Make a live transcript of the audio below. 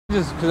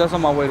Just because that's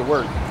on my way to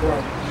work.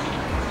 Right.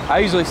 I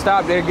usually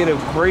stop there, get a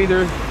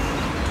breather,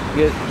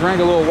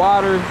 drink a little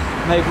water,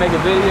 make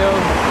a video.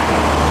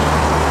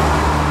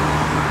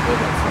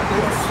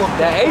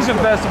 That Asian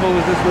festival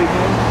was this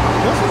weekend.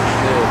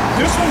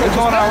 This one it's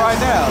going on right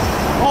now.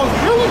 Oh,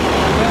 really?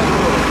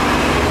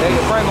 They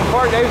at Franklin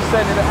Park, they was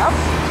setting it up.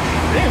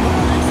 Damn.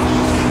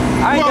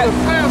 I ain't got the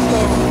past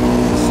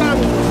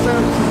Saturday,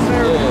 Sunday,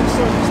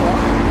 so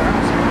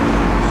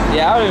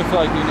yeah, I don't even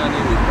feel like doing nothing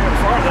either.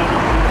 Yeah, Friday,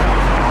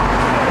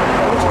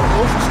 I went to the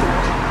grocery store.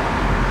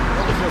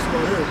 That was just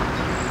about it.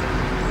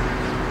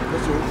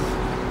 That's it.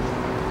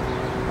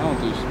 I don't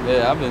do shit.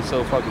 Yeah, I've been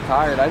so fucking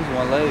tired. I just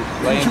want to lay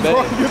in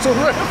bed. Get some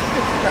rest.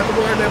 Got to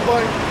ride that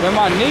bike. Man,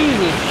 my knees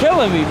is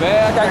killing me,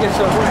 man. I gotta get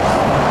some rest.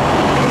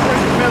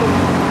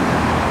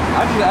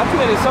 I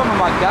think there's something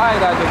in my diet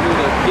I can do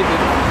to get the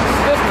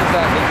stiffness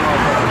out of this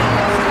motherfucker.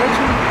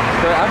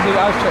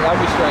 I'll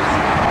be stressed.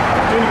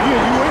 Then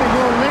again, you ain't a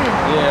young man.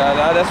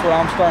 Yeah, that's what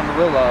I'm starting to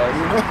realize.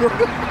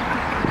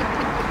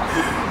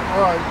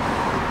 All right.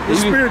 This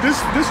spirit,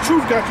 this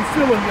truth got you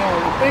feeling young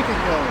and thinking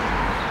young.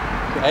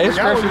 Hey, there's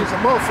scriptures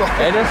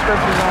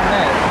on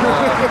that.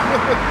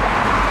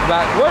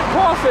 But what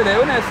Paul said that,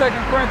 wasn't that 2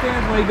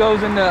 Corinthians when he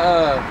goes into,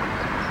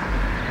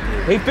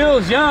 he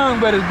feels young,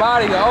 but his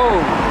body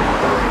old.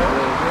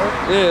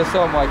 Yeah,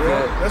 something like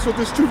that. That's what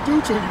this truth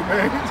do to you,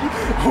 man.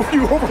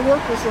 You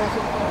overwork yourself.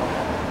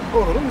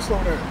 Hold on, let me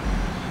slow down.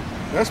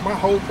 That's my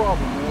whole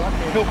problem, man. I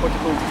can't help but to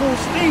go full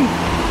steam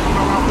when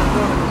I'm out there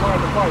running and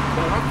riding the bike,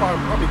 man.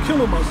 I'll be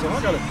killing myself. I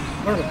gotta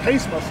learn to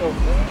pace myself,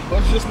 man.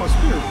 That's just my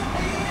spirit.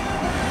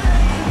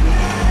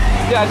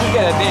 Yeah, I just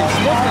got a damn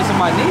stiffness in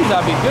my knees.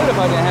 I'd be good if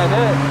I didn't have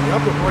that. Yeah, I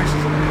put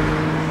braces on.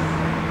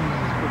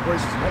 I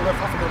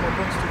forgot my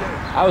braces together.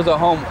 I was at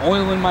home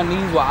oiling my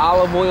knees with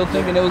olive oil,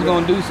 thinking it was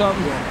gonna do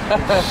something.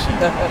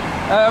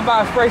 I'm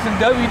about to spray some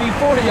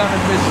WD-40 on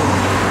this bitch.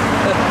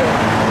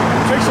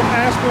 Take some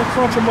aspirin,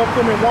 crunch them up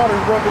in their water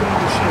and rub it in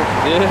the shit.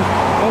 Yeah.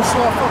 Don't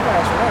slap up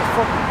aspirin. That's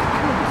fucking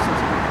killing the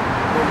system.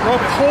 Rub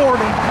it hard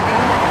on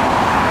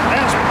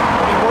aspirin.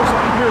 It works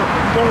like a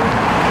miracle.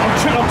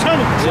 I'm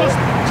telling you, just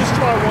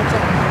try it one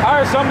time.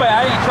 I heard somebody,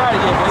 I didn't try it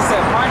yet, but they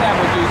said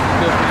pineapple juice is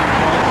good for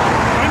you.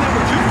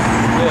 Pineapple juice?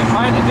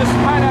 Yeah, just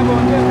pineapple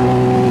and dip.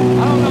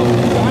 I don't know,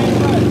 I ain't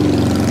tried it.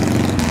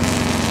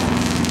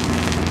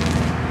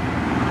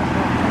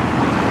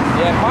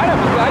 Yeah,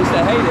 pineapple, I used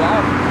to hate it. I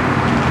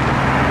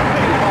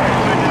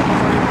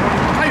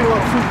hate a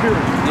lot of fruit beer.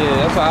 Yeah,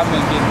 that's why I've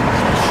been getting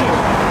shit.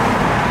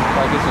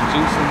 I get some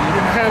juice in there.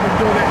 You can have them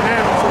doing that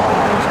now, so you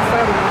can some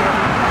fat or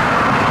whatever.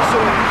 So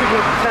you pick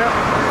up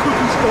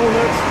cookies,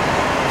 donuts,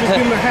 just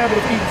get in the habit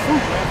of eating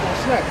fruit, man, for a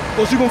snack.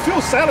 Because you're gonna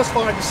feel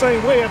satisfied the same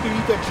way after you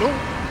eat that joint.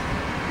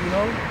 You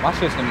know? My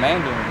shit's the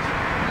mandarins.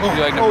 You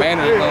like the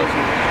mandarins,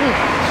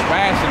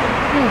 smashing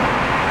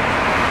them.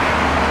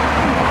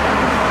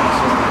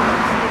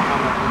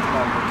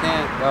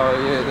 Oh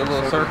yeah, the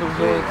little circles.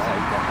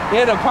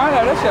 Yeah, the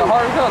pineapple, that shit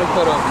hard as hell to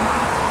cut up.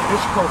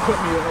 This should cut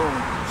me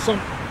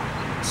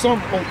some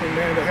open,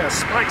 man, that has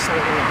spikes on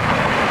it.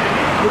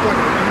 Look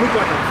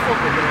like a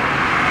fucking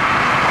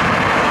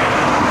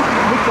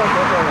look like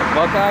a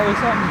buckeye or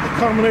something. A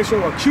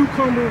combination of a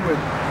cucumber with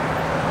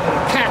a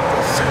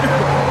cactus.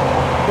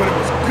 But it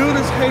was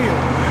good as hell.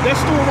 That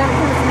store around the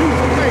corner from you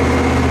was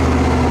amazing.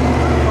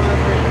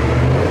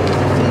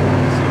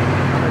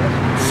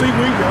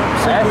 Seaweed,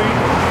 yeah,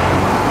 seaweed.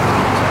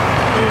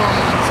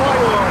 Try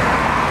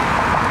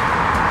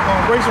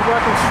Razor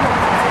Rack and Shrimp.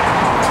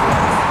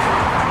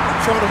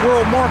 Try the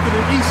world market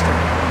in Easton.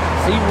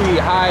 Seaweed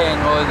high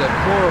end, or is it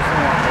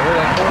chloroform? Or is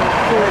that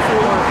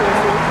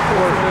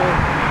chlorophyll?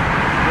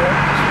 Yeah.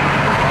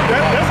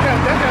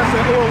 That has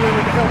that oil in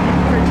it to help you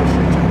create your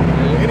shit too.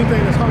 Yeah.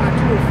 Anything that's high in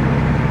chlorophyll.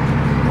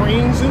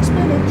 Greens and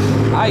spinach.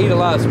 I eat a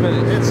lot of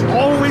spinach. It's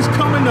always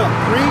coming up.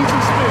 Greens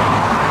and spinach.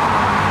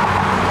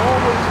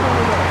 Always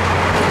coming up.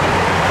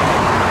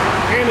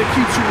 And it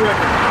keeps you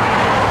regular.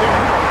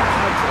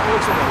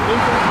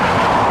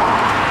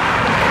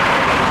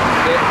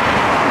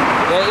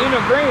 Yeah,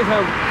 eating greens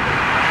help.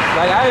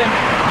 Like I didn't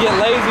get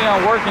lazy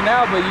on working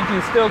out, but you can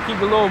still keep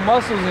the little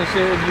muscles and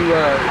shit if you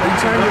eat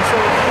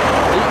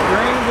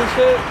greens and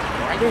shit.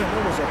 Damn,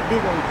 that was a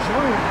big old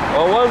giant.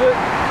 What was it?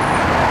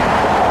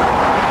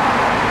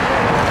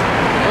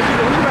 What you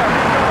doing about?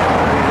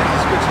 This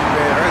is what you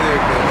read earlier,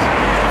 because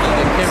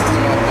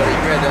you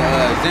read the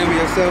examine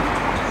yourself.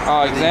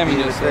 Oh, examine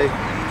yourself.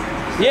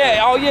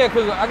 Yeah, oh yeah,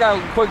 because I got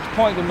a quick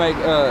point to make.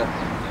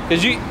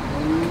 Cause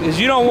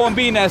you don't want to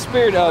be in that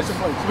spirit of.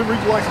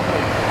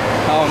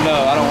 Oh no,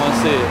 I don't want to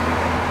see it.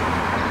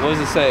 What does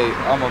it say?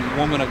 I'm a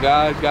woman of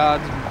God.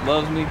 God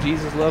loves me.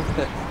 Jesus loves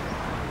me.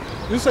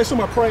 You say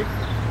somebody pray?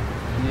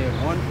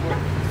 Yeah, one for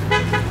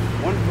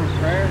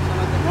prayer, something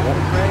like that. One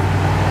for prayer.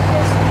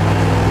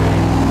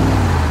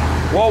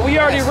 Well, we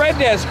already read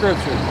that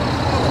scripture.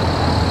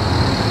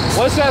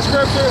 What's that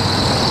scripture?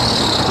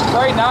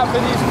 Pray not for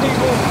these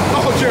people.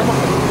 Oh, Jeremiah.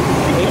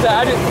 He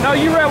said, no,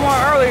 you read one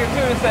earlier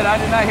too. It said, I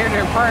did not hear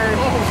their prayers.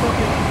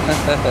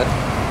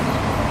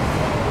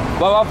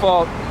 But my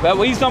fault. But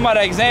he's talking about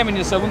examining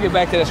yourself. We'll get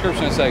back to that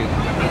scripture in a second.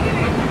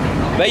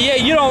 But yeah,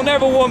 you don't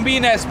never want to be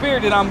in that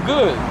spirit that I'm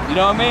good. You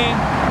know what I mean?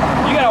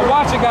 You gotta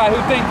watch a guy who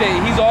think that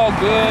he's all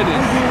good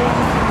and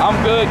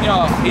I'm good. You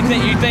know,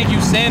 you think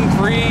you sin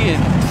free and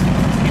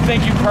you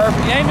think you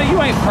perfect. You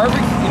ain't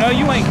perfect. You know,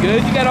 you ain't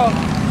good. You gotta.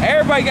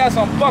 Everybody got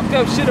some fucked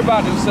up shit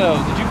about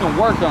themselves that you can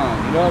work on.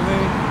 You know what I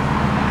mean?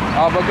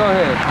 But go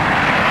ahead.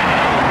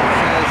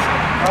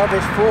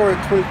 Proverbs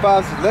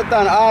 4:25 says, "Let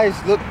thine eyes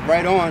look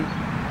right on,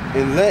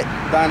 and let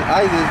thine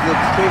eyelids look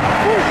straight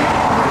before thee.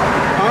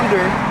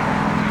 Ponder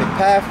the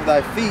path of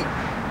thy feet."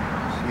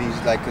 Which means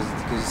like, because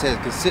it says,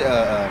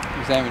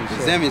 examine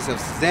yourself.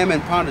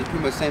 Examine, ponder,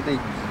 pretty much the same thing.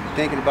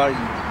 Thinking about it,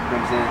 you know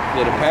what I'm saying?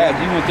 Yeah, the path.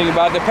 You want to think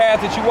about the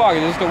path that you walk.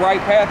 Is this the right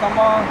path I'm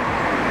on?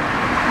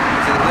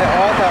 So let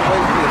all thy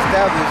ways be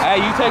established. Hey,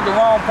 you take the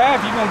wrong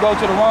path, you're gonna go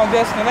to the wrong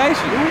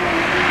destination.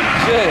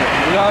 Shit,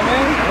 you know what I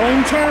mean?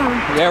 Wrong turn.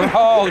 Yeah,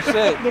 oh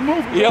shit.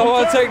 You don't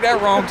want to take that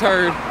wrong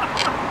turn.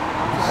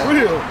 For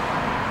real.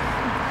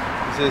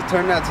 It says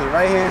turn not to the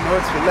right hand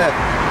nor to the left.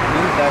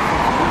 Move that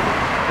foot from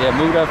evil. Yeah,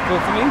 move that foot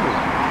from evil.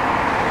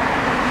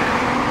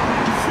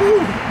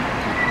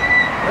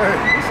 Hey,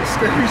 it's a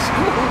scary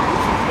school.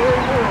 It's a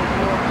scary world,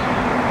 bro.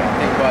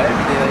 Think about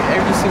every day, like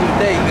every single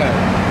day you got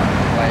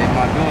like, am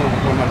I doing,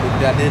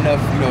 I did enough,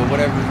 you know,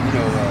 whatever, you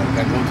know,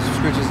 got going through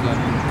scriptures,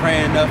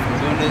 praying enough,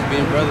 doing this,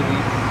 being brotherly.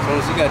 So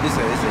you got this,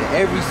 it's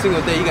every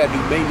single day you got to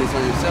do maintenance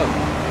on yourself. You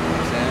know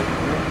what I'm saying?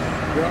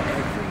 Yeah,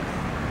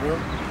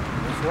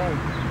 that's right.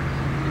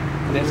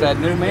 That's that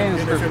new man.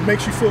 And if it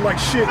makes you feel like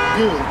shit,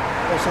 good.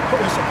 It's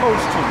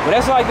supposed to. But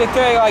that's like the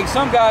thing, like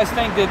some guys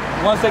think that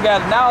once they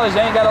got knowledge,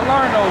 they ain't got to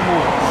learn no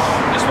more.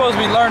 You're supposed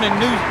to be learning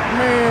new.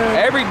 Man.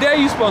 Every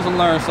day you're supposed to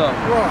learn something.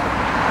 Right.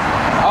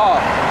 Oh,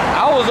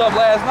 I was up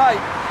last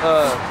night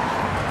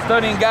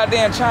studying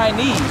goddamn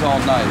Chinese all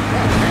night.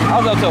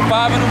 I was up till 5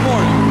 in the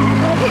morning.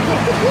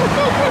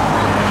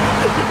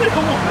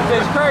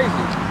 It's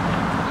crazy.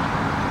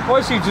 Boy,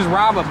 she just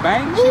robbed a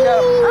bank? She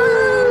got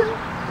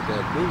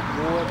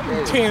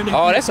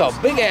oh, that's a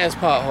big ass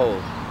pothole.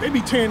 They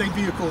be tearing their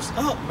vehicles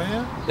up,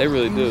 man. They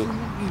really do.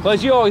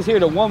 Plus, you always hear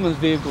the woman's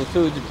vehicle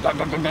too. Just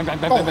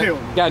oh, hell.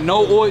 Got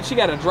no oil. She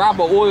got a drop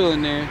of oil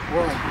in there.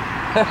 Right.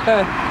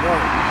 Right.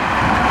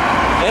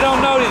 They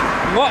don't know that.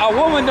 A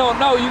woman don't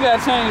know you gotta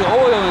change your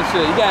oil and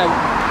shit. You gotta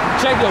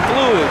check your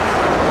fluids.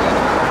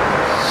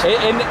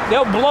 And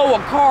they'll blow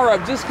a car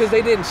up just because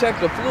they didn't check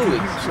the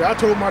fluids. See, I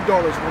told my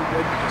daughters,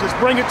 just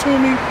bring it to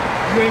me.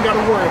 You ain't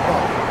gotta worry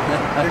about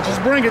it.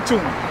 Just bring it to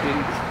me.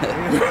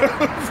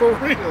 For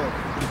real.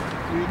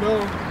 You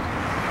know,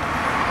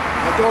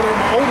 my daughter,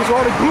 my oldest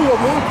already blew up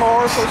one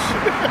car, so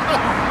shit.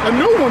 A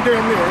new one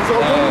damn near. So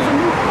it was a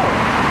new car.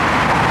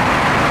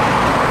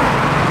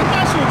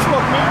 That's your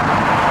truck, man.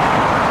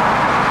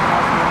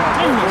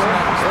 Genius,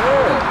 man.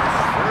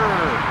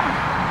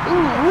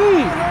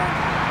 Ooh-wee.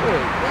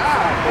 Good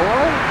God,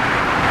 boy.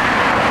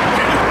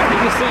 You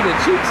can see the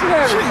cheeks and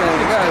everything.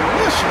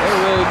 They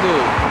really do.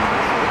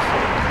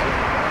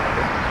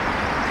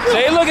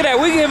 Say, look at that.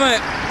 We giving,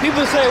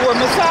 people say we're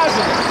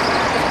misogynist.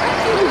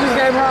 We just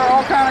gave her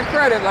all kind of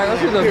credit. Like,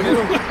 she's a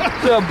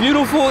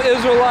beautiful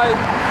Israelite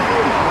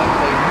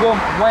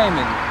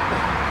woman.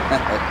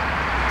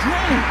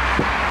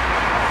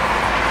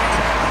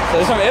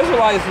 So some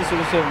Israelites,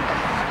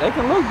 they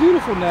can look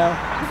beautiful now.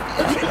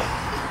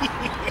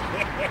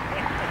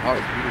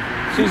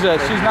 She's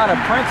not a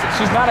princess.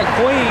 She's not a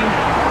queen.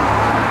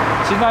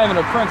 She's not even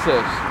a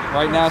princess.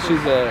 Right now,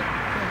 she's a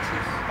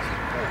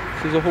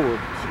whore.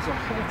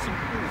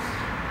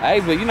 Hey,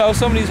 but you know,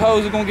 some of these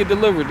hoes are gonna get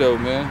delivered though,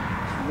 man.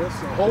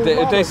 That's a whole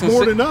lot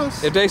more than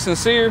us. If they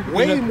sincere,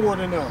 way more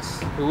than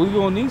us. We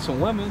gonna need some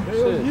women.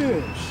 Hell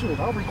yeah, shit.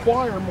 I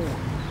require more.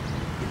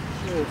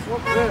 Shit,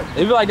 fuck that.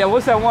 It be like that.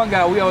 What's that one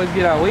guy we always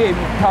get out? We ain't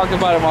talked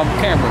about him on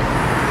camera.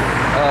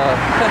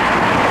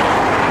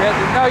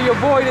 No, your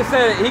boy that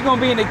said he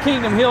gonna be in the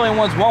kingdom. He only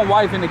wants one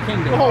wife in the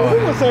kingdom. Oh, who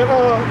was that?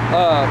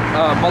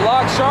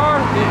 Malak Shar.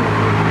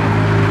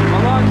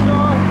 Malak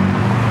Shar.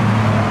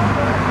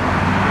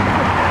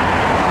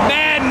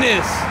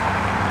 Madness.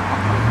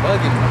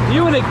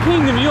 You in the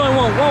kingdom, you only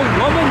want one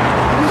woman?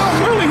 Not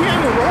really here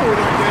in the road,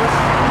 I guess.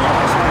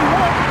 That's what we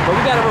want. But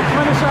we gotta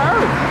replenish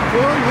our earth.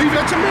 Well, leave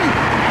that to me.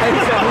 Hey,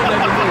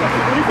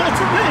 leave that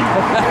to me.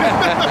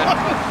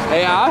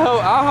 Hey,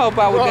 I'll help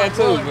out with that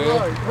too,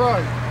 man.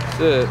 Right.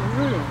 Shit.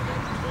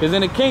 Cause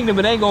in the kingdom,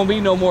 it ain't gonna be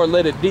no more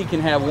let a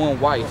deacon have one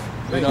wife.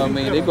 You know what I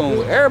mean?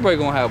 Everybody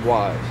gonna have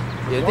wives.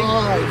 Yeah, I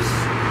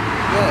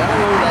don't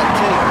know that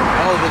take.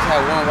 All of us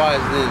have one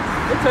wife, then.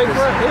 It takes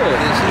her, yeah.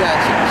 Then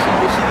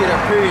when she get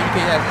her period, you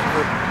can't have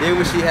her. Then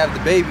when she have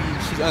the baby,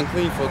 she's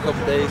unclean for a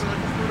couple days.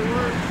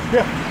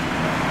 Yeah.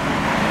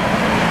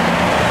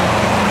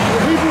 The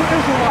Hebrew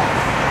Israelites.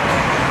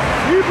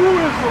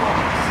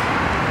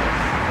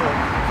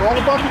 It's all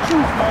about the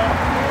truth, man.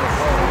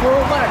 The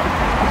world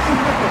lacking.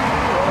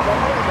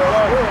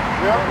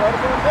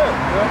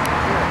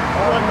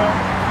 All right, man.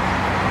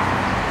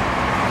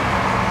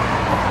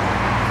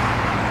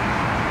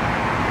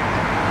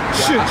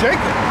 Shit,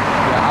 Jacob.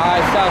 Your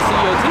eyes shall see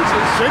your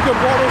teachers. Jacob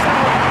brought us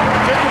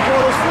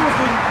forth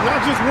with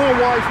not just one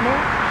wife, man.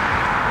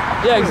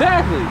 Yeah,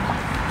 exactly.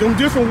 Them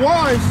different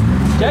wives.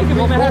 Jacob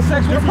even had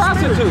sex with a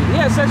prostitute. He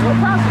had sex with a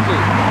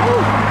prostitute.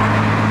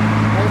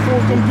 All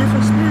forth them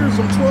different spirits,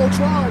 them 12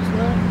 tribes,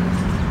 man.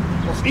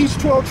 Because each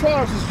 12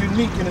 tribes is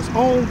unique in its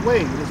own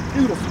way. It is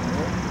beautiful,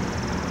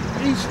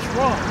 man. Each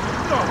tribe.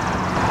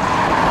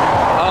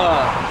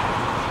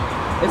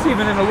 It's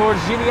even in the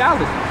Lord's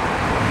genealogy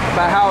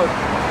about how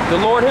the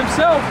Lord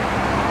himself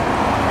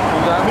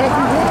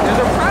is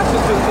a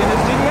prostitute in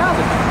his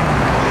genealogy.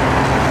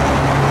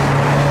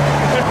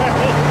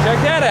 Check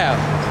that out.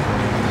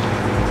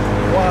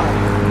 Why?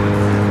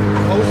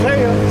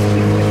 Hosea.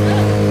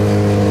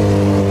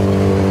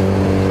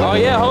 Oh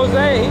yeah,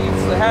 Hosea.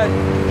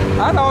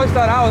 I always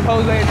thought I was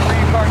Hosea in the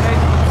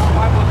reincarnation.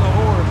 I was a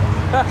whore.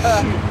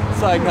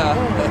 It's like, nah.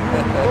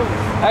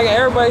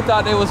 Everybody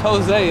thought they was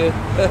Hosea.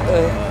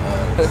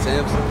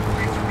 Samson.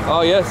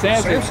 Oh yeah,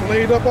 Samson. Samson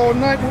laid up all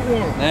night with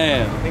one.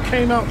 Damn. And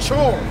came out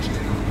charged.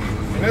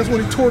 And that's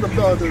when he tore the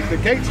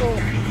gates off.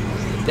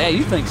 Dad,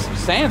 you think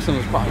Samson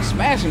was probably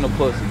smashing the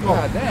pussy?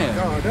 God damn.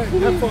 God,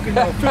 that fucking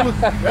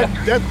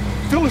that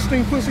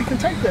Philistine pussy can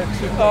take that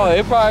shit. Oh,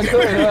 it probably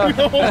could, huh? You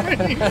know what I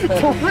mean?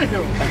 For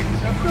real.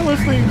 That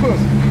Philistine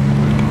pussy.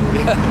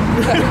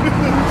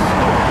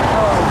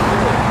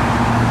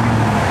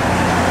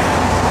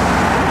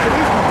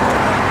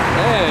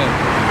 Damn.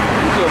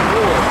 He's a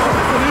boy.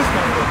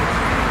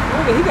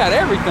 Look, he got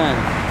everything.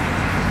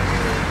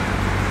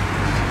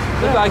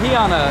 Looks like he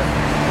on a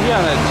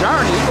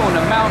journey. He's going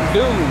to Mount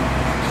Doom.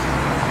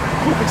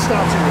 Who can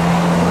stop you?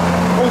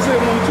 Hosea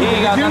 1:2. He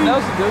ain't got nothing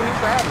else to do. He's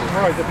traveling.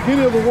 All right, the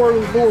beginning of the word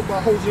of the Lord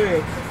by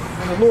Hosea,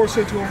 and the Lord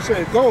said to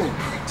him, "Go,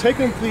 take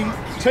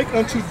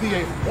unto thee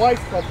a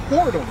wife of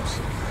whoredoms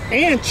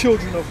and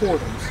children of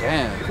whoredoms.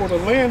 Damn. For the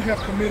land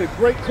hath committed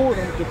great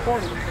whoredom,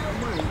 departed from the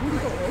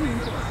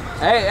land."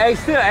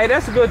 Hey,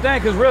 that's a good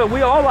thing, because really,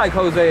 we all like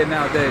Hosea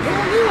nowadays.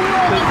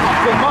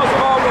 Because most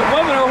of all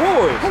women are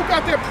whores. Who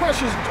got that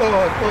precious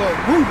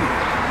ruby?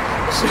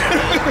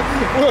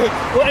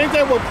 well, ain't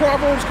that what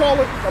Proverbs call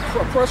it? A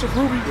precious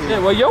ruby?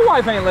 Yeah, well, your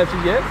wife ain't left you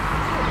yet.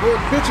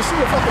 Well, bitch, you see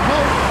a fucking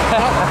hoe.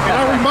 And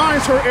I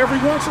reminds her every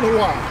once in a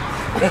while.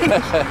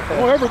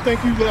 Don't ever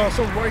think you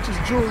some righteous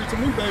jewelry to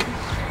me, baby.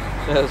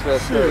 That's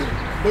shit.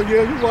 But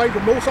yeah, you're right.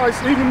 The Most High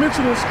even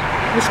mentions in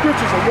the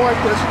scriptures a wife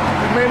that's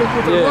managed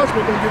with her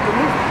husband don't get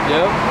delivered.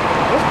 Yep.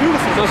 That's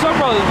beautiful. So some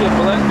brothers get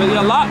blessed, but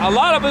a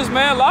lot of us,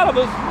 man,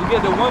 we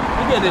get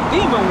the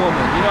demon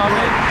woman. You know what I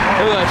mean?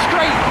 It was a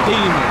straight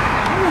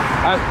demon.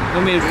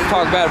 Let me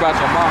talk bad about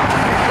your mom.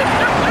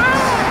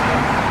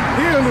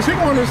 He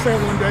gonna understand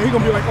one day. He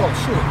gonna be like, oh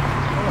shit,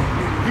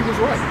 he was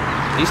right.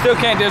 He still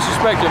can't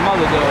disrespect your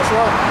mother, though. That's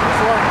right.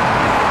 That's right.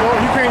 Well,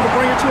 he came to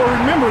bring it to a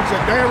remembrance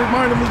that Dad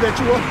reminded me that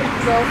you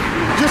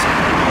just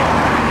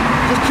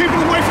keep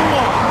it away from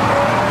mom.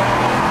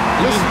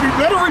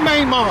 Let her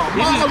remain mom.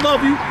 Mom, I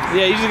love you.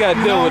 Yeah, you just gotta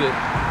deal with it.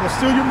 But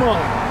still your mom.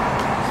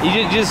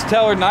 You just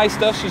tell her nice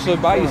stuff, she'll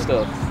buy you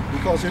stuff.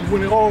 Because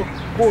when it all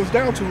boils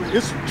down to it,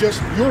 it's just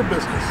your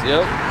business.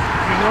 Yep.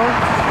 You know?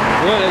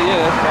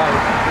 Yeah, that's right.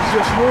 It's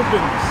just your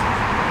business.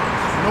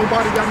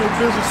 Nobody got no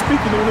business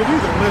speaking on it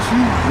either, unless you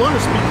want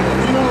to speak on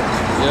it, you know?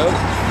 Yep.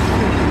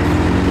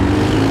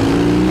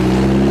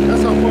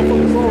 That's how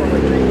motherfuckers are.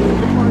 Like,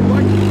 they might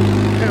like you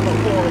have a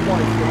foreign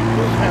wife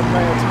or have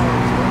bad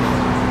times, man.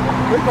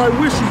 They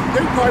probably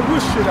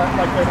wish shit out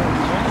like that on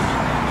you, man.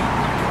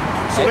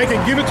 So they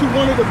can give it to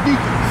one of the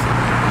deacons.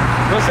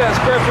 What's that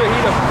scripture?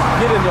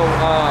 Get it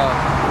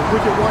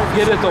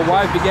the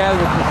wife begat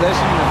with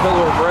possession and a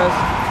pillar of rest.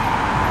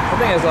 I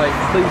think it's like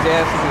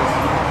Ecclesiastes.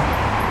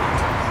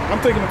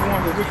 I'm thinking of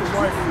one with wicked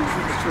wife and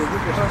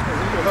wicked husband.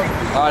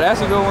 Oh,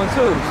 that's a good one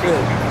too.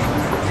 Shit.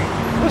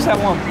 What's that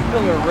one?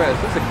 Pillar of rest.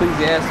 It's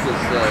Ecclesiastes 20,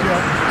 30?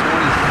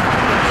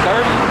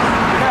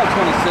 Not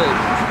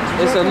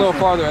 26. It's a little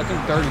farther. I think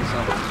 30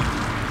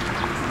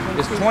 something.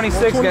 It's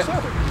 26.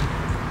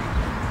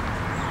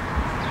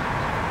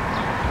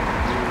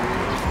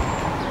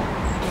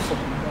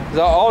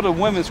 All the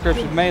women's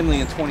scriptures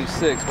mainly in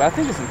 26, but I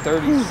think it's in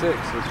 36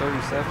 or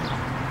 37.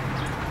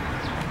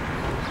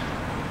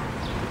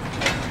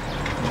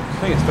 I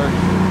think it's 30.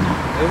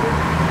 Is it?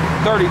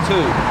 32.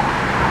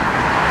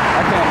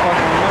 I can't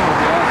fucking remember, to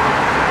be honest with you.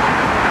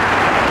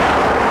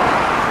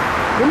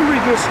 Let me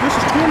read this. This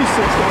is 26,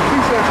 though.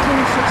 Ecclesiastes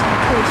 26 and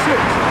 26.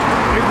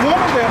 A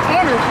woman that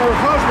honors her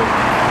husband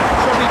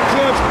shall be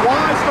judged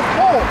wise of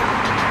all,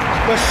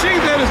 but she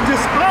that is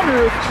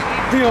dishonoreth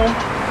him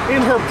in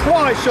her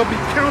pride shall be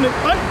counted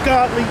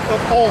ungodly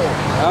of all.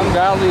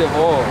 Ungodly of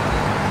all.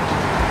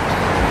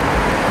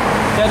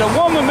 Yeah, the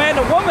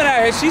woman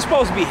out here, she's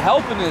supposed to be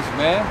helping us,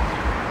 man.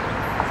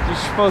 She's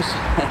supposed to,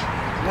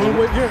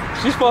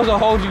 she's supposed to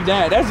hold you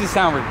down. That just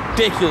sounds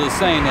ridiculous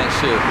saying that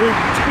shit. You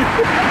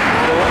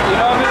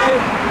know what I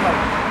mean?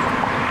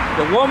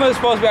 The woman is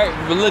supposed to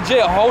be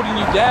legit holding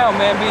you down,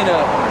 man, being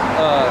a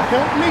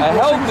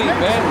helpmeet,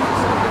 man.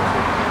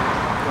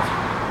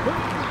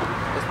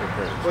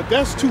 But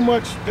that's too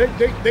much.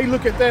 They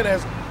look at that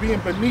as being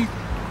beneath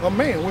a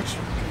man, which,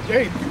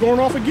 hey, you're going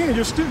off again,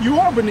 you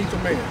are beneath a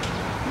man.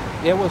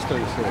 Yeah, it was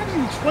 36. How do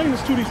you explain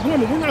this to these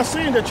women? We're not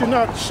saying that you're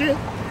not shit.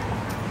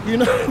 You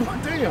know,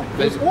 damn,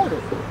 there's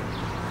order.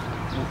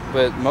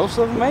 But most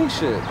of them ain't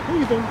shit.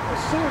 Even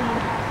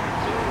Assyrian.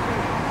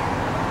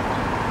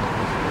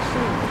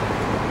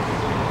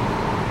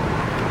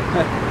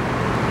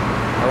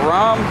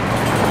 Aram.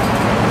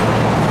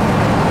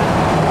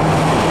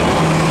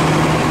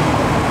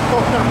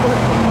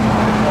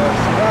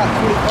 Sirach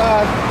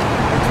 25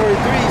 and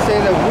 23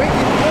 says a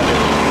wicked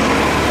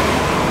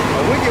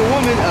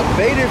woman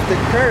abateth the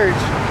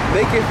courage,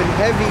 maketh an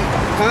heavy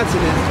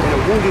countenance and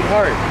a wounded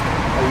heart.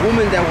 A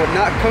woman that would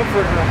not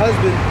comfort her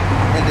husband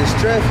in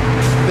distress,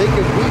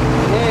 maketh weak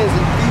hands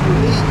and feeble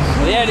knees.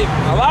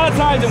 Yeah, a lot of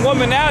times the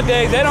women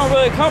nowadays, they don't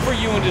really comfort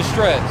you in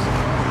distress.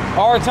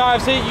 Hard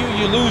times hit you,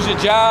 you lose your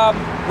job.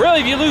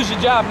 Really, if you lose your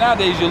job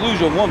nowadays, you lose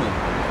your woman.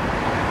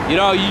 You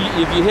know,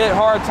 if you hit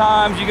hard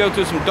times, you go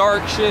through some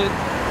dark shit.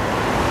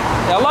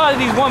 Now, a lot of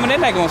these women, they're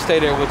not gonna stay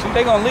there with you.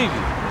 They're gonna leave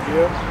you.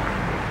 Yeah.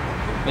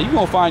 And you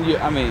gonna find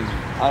you. I mean,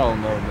 I don't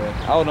know, man.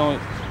 I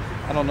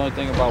don't know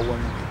anything about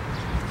women.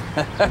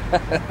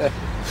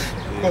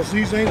 Because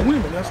these ain't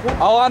women, that's why.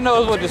 All I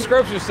know is what the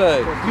scriptures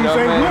say. These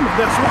ain't women,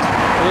 that's why.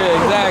 Yeah,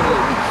 exactly.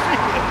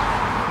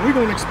 We're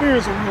gonna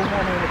experience a real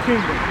woman in the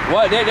kingdom.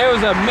 What? There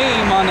was a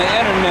meme on the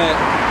internet.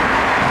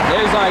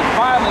 There's like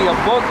finally a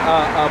book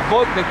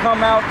that come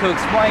out to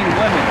explain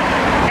women.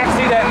 I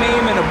see that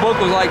meme and the book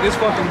was like this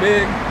fucking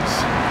big.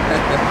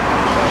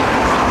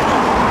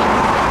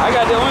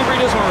 Let me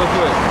read this one real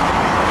quick.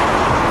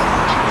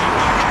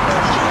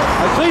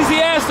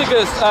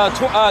 Ecclesiasticus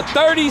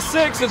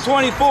 36 and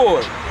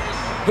 24.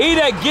 He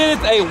that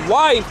getteth a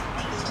wife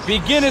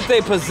beginneth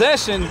a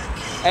possession,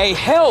 a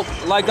help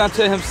like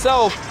unto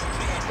himself,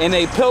 in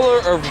a pillar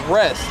of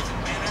rest.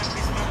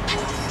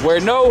 Where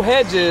no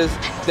hedges,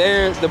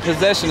 there the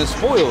possession is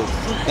spoiled.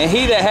 And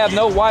he that have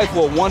no wife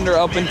will wander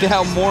up and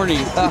down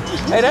mourning.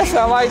 Hey, that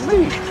sound like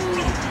me.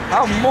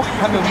 I'm in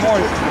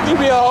mourning. You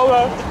be all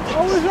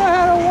I wish I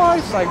had a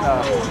wife. It's like,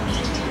 nah.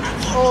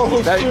 Oh,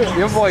 shit.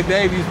 Your boy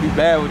Dave used to be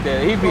bad with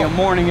that. He'd be in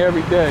mourning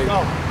every day.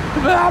 No.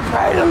 But I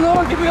pray the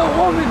Lord give me a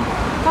woman.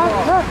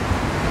 And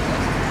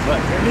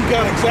he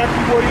got exactly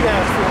what he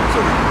asked for,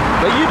 too.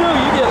 But you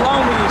get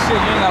lonely and shit,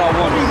 you ain't got a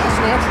woman. That's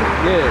natural.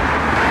 Yeah.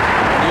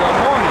 You're a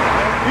mourning.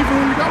 Even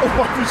when you got a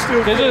wife, you still.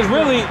 Because it's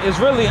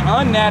really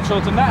unnatural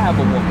to not have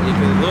a woman. Yeah,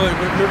 but Lord,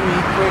 remember he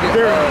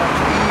created Eve,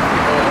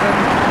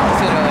 he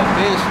said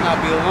man should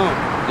not be alone.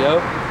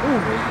 Yep.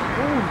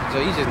 So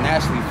he just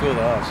naturally feel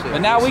the shit.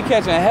 But now we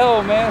catching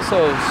hell, man,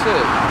 so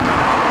shit.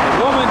 A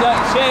woman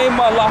she ain't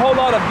a whole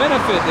lot of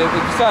benefit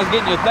besides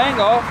getting your thing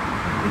off.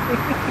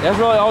 That's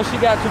really all she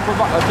got to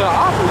provide to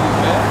offer you,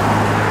 man.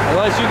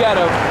 Unless you got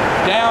a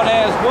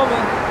down-ass woman,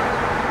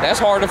 that's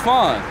hard to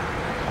find.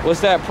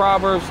 What's that,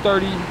 Proverbs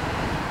 30?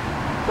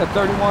 That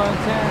 31:10?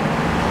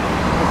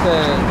 It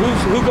says,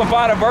 who can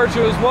find a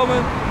virtuous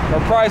woman? Her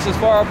price is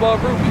far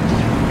above rubies.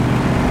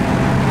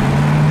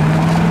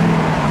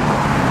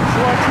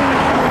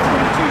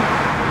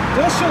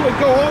 Thus shall it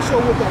go also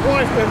with the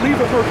wife that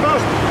leaveth her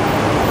husband,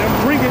 and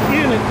bringeth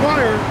in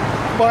inquired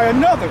by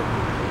another.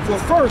 For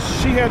first,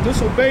 she had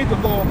disobeyed the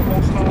law of the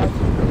Most High,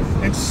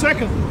 and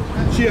secondly,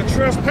 she had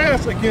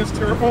trespassed against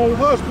her own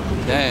husband.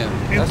 Damn.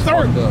 And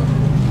thirdly,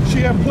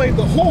 she had played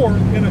the whore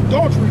in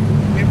adultery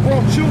and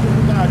brought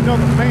children by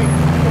another man.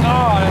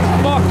 Oh,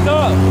 that's fucked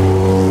up.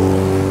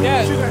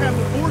 Yeah. She should have had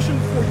an abortion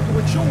before you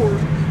with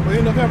yours, but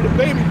end up having a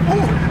baby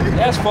before.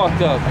 That's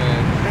fucked up,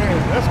 man. Man,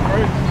 that's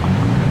crazy.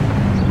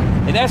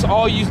 And that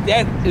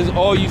is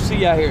all you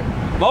see out here.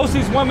 Most of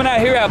these women out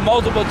here have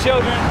multiple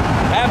children,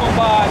 have them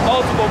by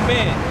multiple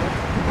men.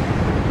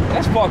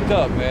 That's fucked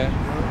up, man.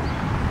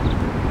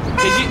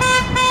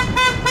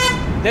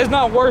 There's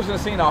not worse than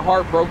seeing a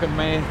heartbroken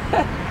man.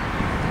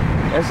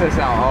 That shit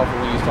sound awful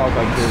when you talk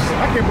like this.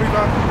 I can't believe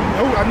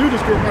I knew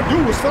this girl. My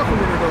dude was fucking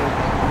with her though.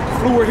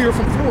 Flew her here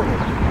from Florida.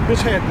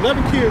 Bitch had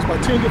 11 kids by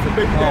 10 different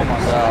baby daddies. Oh my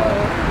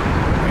God.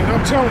 And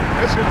I'm telling you,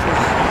 that bitch was...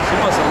 She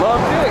must have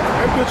loved dick.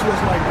 That bitch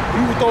was like,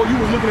 you thought you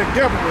was looking at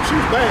Deborah, but she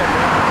was bad,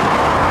 man.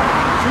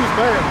 She was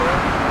bad, man.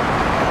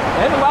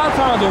 And a lot of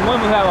times when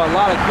women have a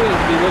lot of kids,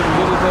 be looking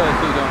good as hell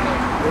too, don't they?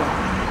 Yeah.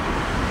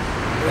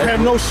 They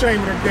have no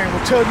shame in their game.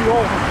 Will tell you all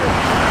of them.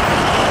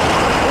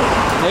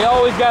 They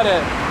always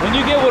gotta, when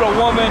you get with a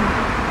woman,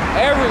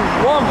 every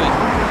woman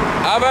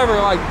I've ever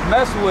like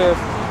messed with,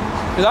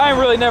 because I ain't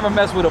really never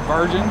messed with a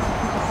virgin,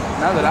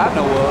 not that I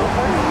know of.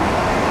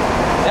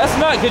 That's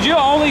not, because you're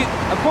only,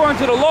 according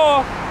to the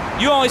law,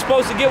 you're only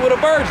supposed to get with a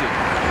virgin.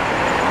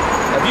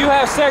 If you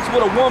have sex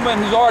with a woman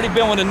who's already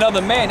been with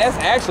another man, that's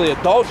actually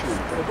adultery.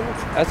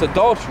 That's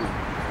adultery.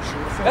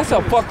 That's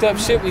some fucked up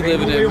shit we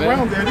living in, man.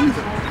 Around that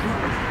either.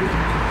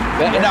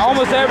 And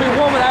almost every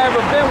woman I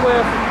ever been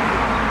with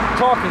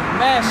talking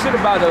mad shit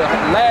about the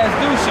last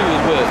dude she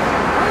was with.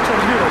 I'm trying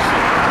to hear that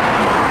shit.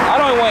 I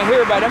don't even want to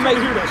hear about it.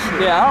 Hear that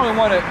shit. Yeah, I don't even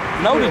want to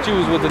know that you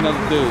was with another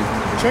dude.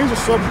 Change the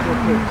subject real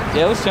quick.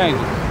 Yeah, let's change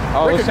it.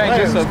 Oh, let's change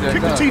this subject.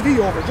 Kick the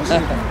TV over. Just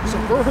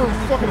subvert her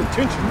fucking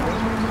attention, man.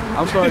 I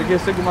I'm starting to get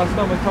sick of my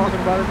stomach talking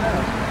about it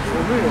now. For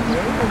real, man. We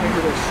don't want to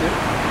hear that shit.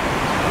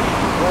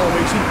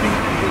 Always he beat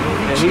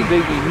me. He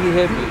beat me. He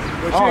hit me.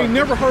 But you ain't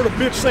never heard a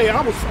bitch say,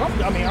 I just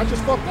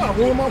fucked up.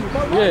 One month with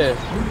my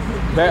life.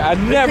 Yeah. I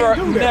never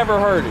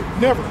heard it.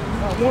 Never.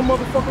 Not one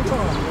motherfucking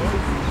time, man.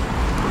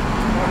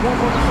 Not one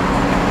motherfucking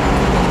time.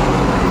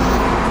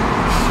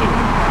 Shit.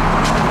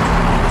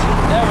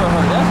 Never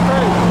heard. That's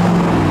crazy.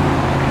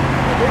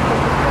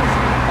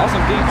 That's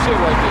some deep shit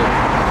right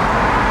there.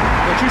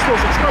 But you're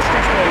supposed to trust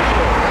these things,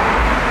 though.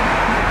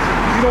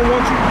 You don't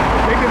want you,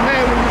 they get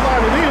mad when you lie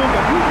to them,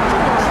 but you can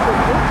tell us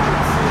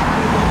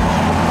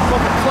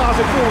fucking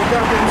closet full of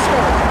goddamn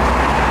skeletons.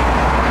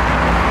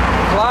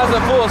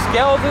 Closet full of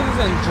skeletons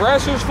and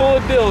dressers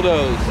full of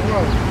dildos.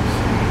 Right.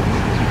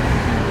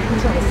 I'm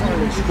trying to find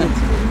this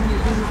scripture.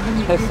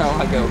 That sounds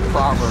like a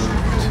proverb.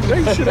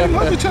 They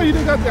love to tell you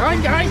they got the, I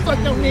ain't fuck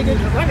no nigga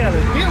because I got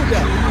a dildo.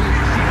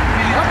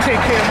 I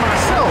take care of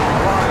myself.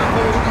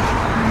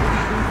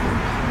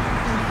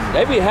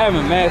 They be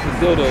having massive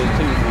dildos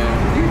too,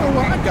 man. You know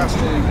what? I got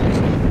some.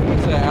 I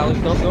said, Alex,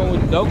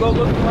 don't go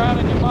looking around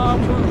in your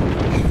mom's room.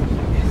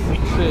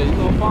 Shit, you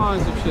gonna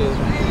find some shit.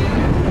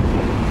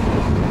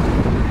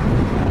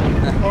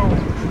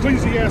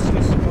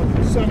 Ecclesiastes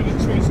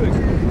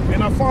 7:26.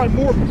 And I find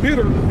more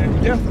bitter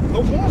than death the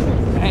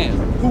woman, Damn.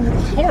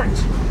 whose heart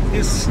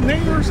is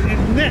snares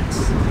and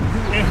nets,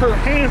 and her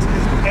hands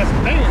is as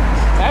bands.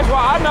 That's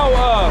why I know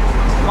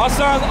my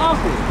son's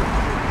uncle.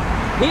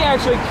 He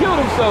actually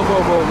killed himself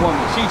over a woman.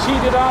 She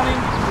cheated on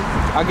him.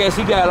 I guess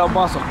he got up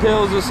on some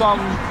pills or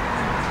something.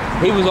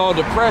 He was all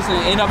depressed and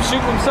ended up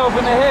shooting himself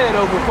in the head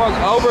over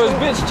his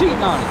bitch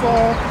cheating on him.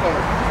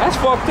 That's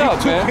fucked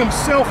up, man. He took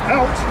himself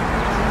out.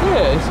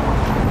 Yeah,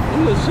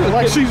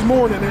 like she's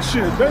mourning and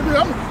shit. Baby,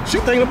 she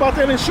thinking about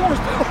that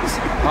insurance policy.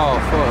 Oh,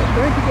 fuck.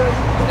 Thank you, baby.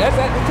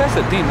 That's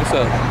a demon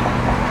stuff.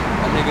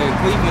 That nigga in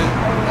Cleveland,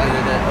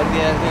 that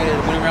ugly ass nigga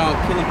that went around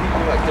killing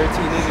people, like 13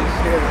 niggas.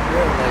 Yeah.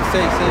 Like,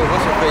 say,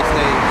 what's her face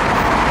name?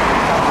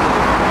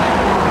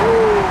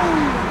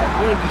 Like,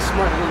 wouldn't it be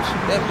smart to go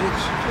shoot that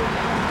bitch?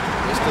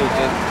 It's still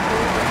good.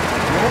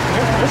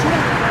 Yeah, that's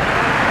right.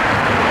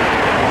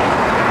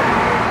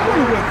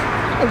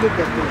 I look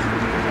at this.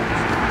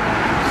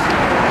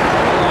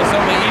 Like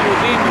something evil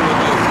demon would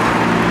do.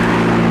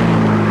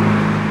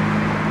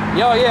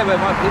 Yo, yeah, but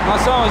my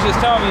son was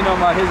just telling me, you know,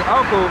 about his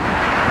uncle.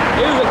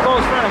 He was a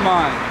close friend of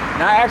mine,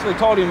 and I actually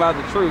told him about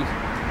the truth.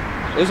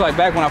 It was like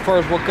back when I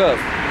first woke up.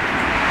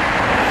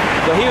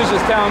 But he was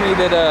just telling me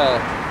that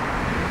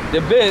the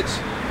bitch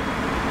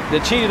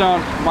that cheated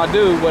on my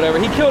dude, whatever,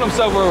 he killed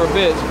himself over a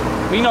bitch.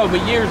 But, you know,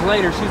 but years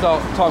later, she's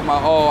all talking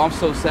about, oh, I'm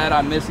so sad,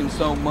 I miss him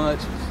so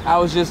much. I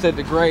was just at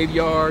the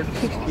graveyard,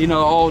 you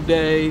know, all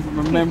day,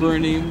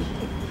 remembering him.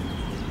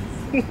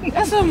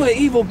 That's something an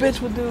evil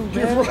bitch would do,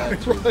 man. Right.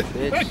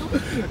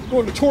 Bitch.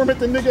 Going to torment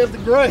the nigga at the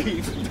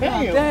grave.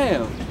 Damn. God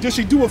damn. Did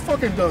she do a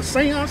fucking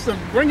seance to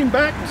bring him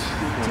back?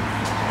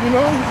 You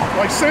know,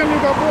 like Samuel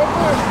got brought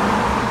back?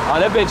 Oh,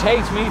 that bitch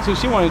hates me too.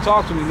 She won't even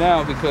talk to me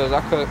now because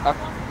I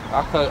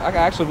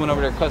actually went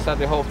over there and cussed out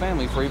their whole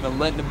family for even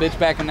letting the bitch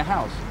back in the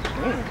house.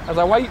 I was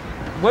like, why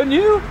wouldn't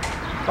you?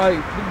 Like,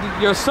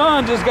 your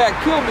son just got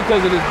killed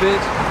because of this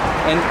bitch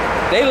and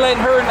they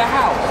letting her in the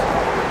house.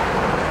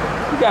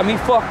 You got me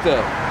fucked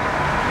up.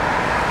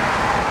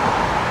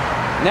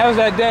 And that was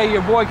that day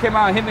your boy came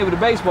out and hit me with a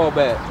baseball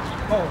bat.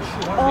 Oh,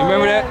 shit. You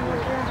remember that?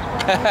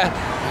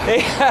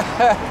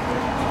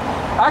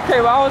 I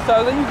came out, I was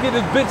like, you get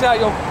this bitch out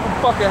your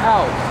fucking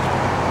house.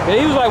 And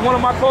he was like one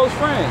of my close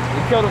friends.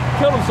 He killed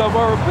himself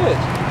over a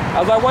bitch.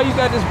 I was like, why you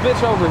got this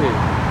bitch over here?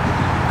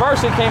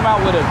 First he came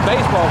out with a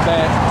baseball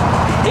bat.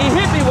 He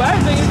hit me with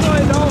everything. He's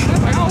like, oh,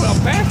 the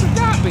bastard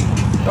got me.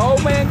 The old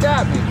man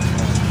got me.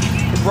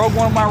 He broke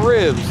one of my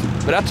ribs.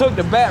 But I took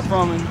the bat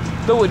from him,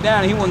 threw it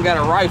down, and he went and got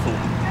a rifle.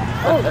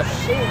 Oh,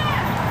 shit.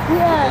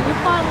 Yeah, you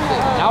found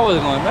it. I was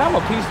going, man, I'm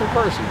a peaceful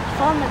person.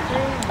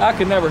 I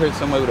could never hit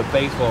somebody with a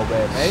baseball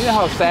bat, man. You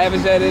know how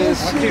savage that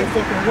is? I can't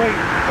fucking wait,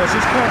 because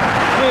it's coming.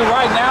 I mean,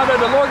 right now,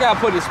 the Lord got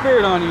to put his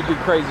spirit on you to do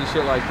crazy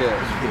shit like that.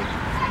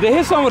 To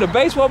hit someone with a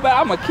baseball bat,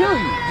 I'm going to kill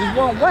you. Just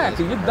one whack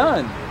and you're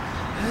done.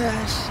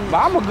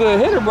 But I'm a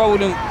good hitter, bro.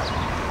 With them.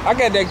 I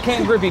got that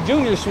Ken Griffey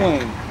Jr.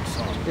 swing.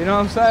 You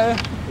know what I'm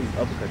saying?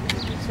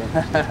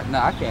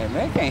 Nah, I can't,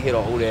 man. I can't hit a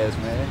old ass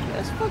man.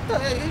 That's fucked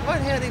up. Why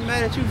the hell they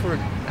mad at you for?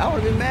 I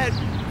would have been mad.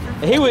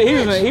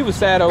 He was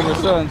sad over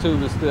his son too,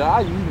 but still,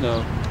 I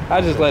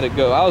just let it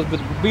go. I was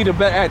beat a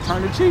bet. I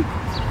turned the cheek.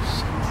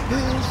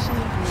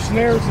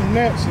 Snares and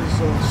nets is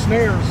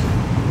snares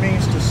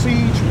means to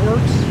siege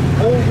works,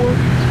 hold work.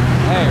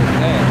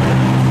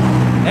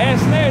 And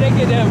snare, they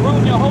get that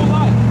ruin your whole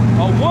life.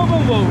 A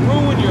woman will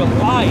ruin your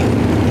life.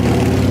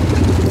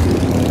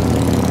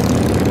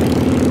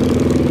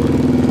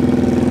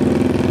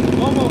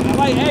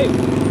 Like, hey,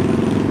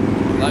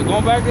 like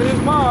going back to his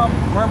mom,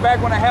 going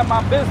back when I had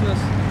my business,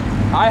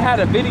 I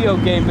had a video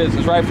game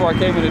business right before I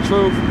came to the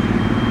truth.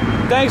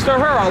 Thanks to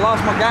her, I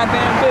lost my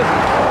goddamn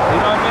business. You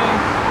know what I mean?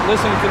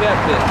 Listening to that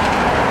bitch.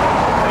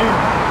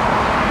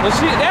 But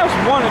that was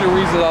one of the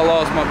reasons I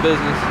lost my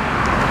business.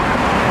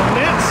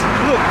 Gnats,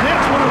 look,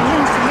 gnats when they're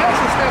loose, the gnats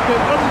have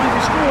been utterly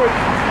destroyed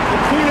and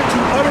pointed to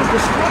utter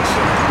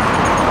destruction.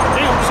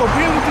 Damn, so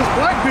being with this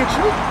black bitch,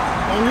 you're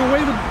on your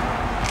way to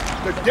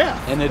death.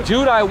 And the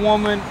Judite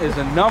woman is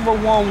the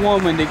 #1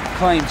 woman that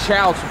claims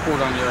child support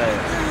on your ass.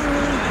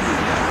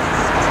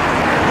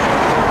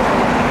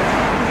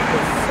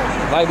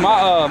 Like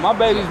my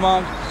baby's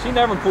mom, she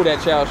never pulled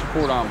that child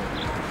support on me.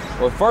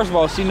 Well, first of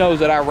all, she knows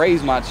that I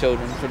raised my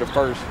children for the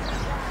first,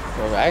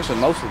 well, actually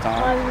most of the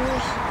time. 5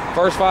 years.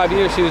 First 5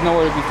 years, she was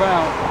nowhere to be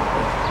found.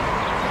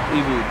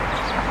 Even.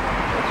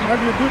 Might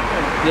be a good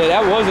thing. Yeah,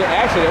 that was a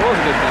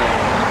good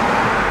thing.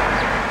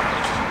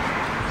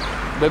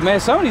 But man,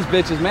 some of these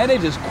bitches, man, they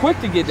just quick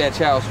to get that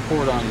child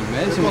support on you,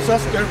 man. Because that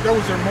was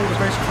their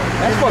motivation.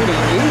 That's fucking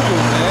evil,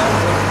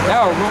 man.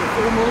 That'll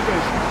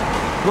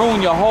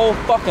ruin your whole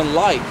fucking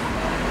life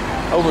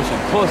over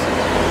some pussy.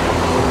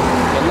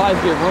 Your life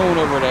get ruined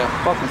over that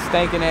fucking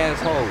stinking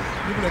asshole.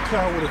 Even a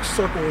cloud with a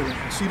circle in it.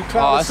 See, the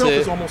cloud itself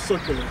is almost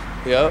circular.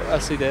 Yep, I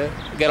see that.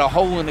 Got a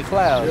hole in the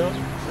cloud. Yeah,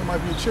 it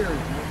might be a cherry.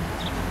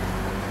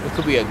 It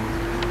could be a.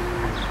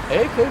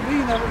 It could be,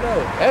 you never know.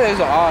 That is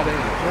an odd end.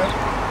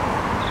 Yeah.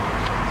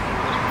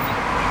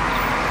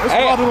 There's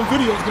a lot of them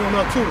videos going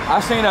up too. I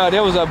seen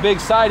there was a big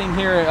sighting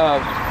here.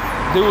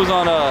 Dude was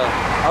on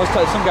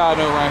some guy I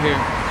know around here.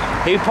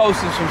 He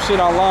posted some shit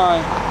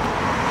online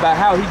about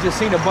how he just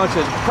seen a bunch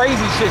of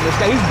crazy shit in the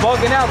sky. He's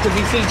bugging out because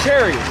he seen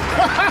chariots.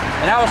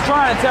 And I was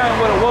trying to tell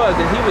him what it was,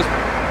 and he was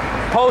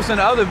posting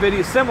other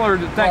videos similar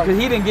to things because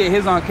he didn't get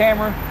his on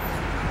camera.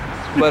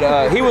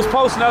 But he was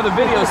posting other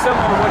videos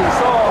similar to what he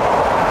saw.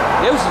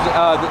 It was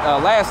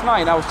last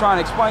night, and I was trying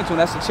to explain to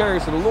him that's the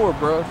chariots of the Lord,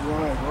 bro.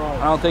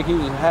 Right. I don't think he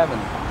was having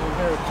it.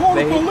 Call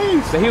the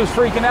police. But he was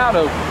freaking out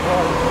over it.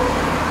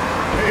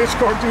 The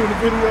Ishkar doing the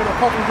video, the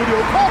pumping video.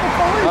 Call the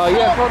police. Oh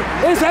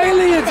yeah, it's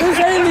aliens! It's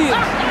aliens!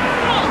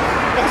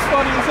 That's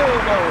funny as hell,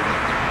 though.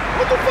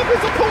 What the fuck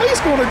is the police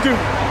gonna do?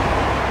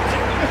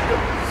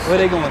 Were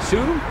they gonna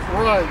shoot him?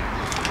 Right.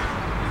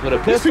 With a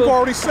pistol? These people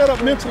already set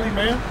up mentally,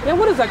 man. Yeah,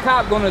 what is a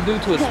cop gonna do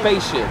to a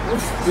spaceship?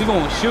 We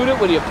gonna shoot it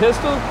with your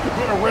pistol?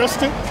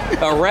 Arrest it.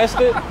 Arrest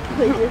it?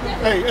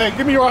 Hey,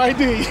 give me your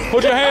ID.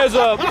 Put your hands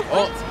up.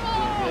 Oh.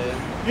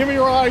 Give me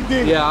your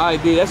ID. Yeah,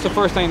 ID. That's the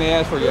first thing they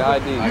ask for, your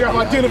ID. You have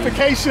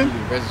identification.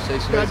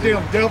 Registration.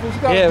 Goddamn devils.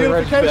 You got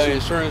identification.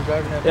 Insurance,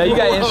 driving. Yeah, you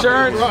got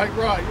insurance?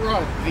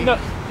 Right.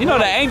 You know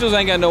the Angels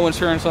ain't got no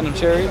insurance on them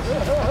chariots.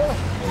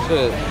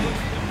 Shit.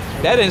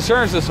 That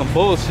insurance is some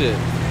bullshit.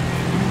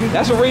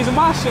 That's the reason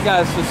my shit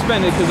got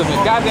suspended, because of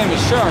the goddamn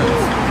insurance.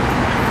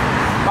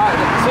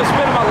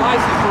 Suspended my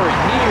license for a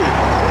year.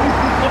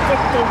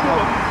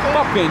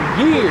 Fucking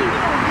year.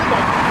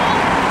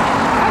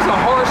 That's a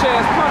harsh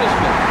ass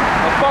punishment.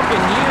 A fucking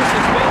year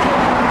suspension.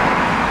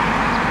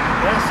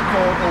 That's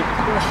called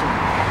oppression.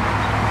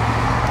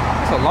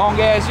 That's a long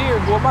ass year,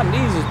 boy. My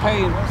knees is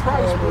paying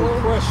price, boy.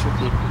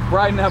 Oppression.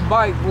 Riding that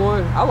bike,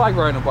 boy. I like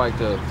riding a bike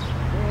though.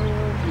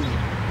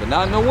 But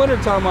not in the winter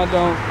time, I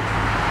don't.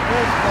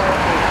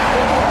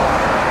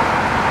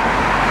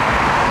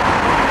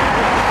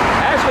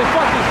 Actually,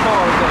 fuck these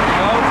cars though, you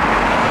know?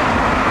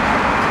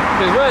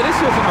 Because really, this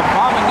is an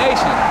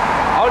abomination.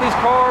 All these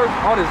cars,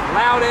 all this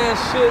loud ass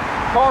shit.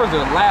 Cars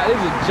are loud. This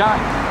is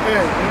giant.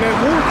 Yeah, and that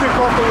war kick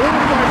off the water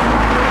pipe.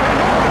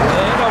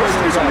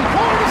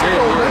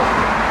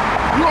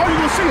 You all you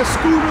gonna see is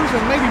scooters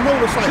and maybe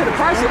motorcycles. Shit, the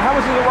price, how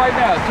much is it right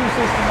now? $269.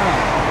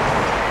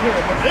 Yeah,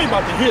 but they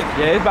about to hit it.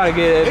 Yeah, it's about to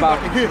get. It's about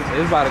to hit it.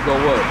 It's about to go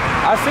up.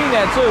 I seen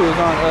that too. It was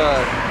on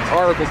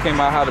article came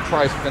out how the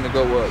price is gonna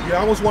go up.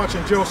 Yeah, I was watching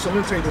Joe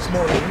Salente this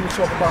morning. He was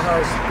talking about how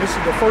this is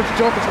the first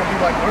jump is gonna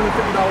be like $150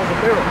 a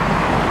barrel.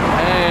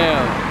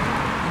 Damn.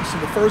 So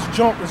the first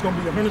jump is going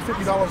to be $150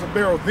 a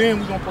barrel, then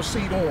we're going to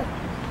proceed on.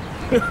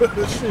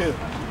 Shit.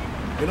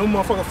 And them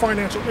motherfucking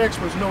financial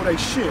experts know they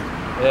shit.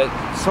 Yeah,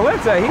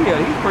 Salente,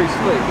 he's pretty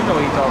slick. You know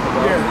what he's talking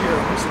about.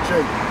 Yeah, Mr.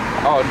 J.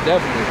 Oh,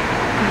 definitely.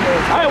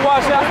 I ain't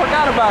watched it. I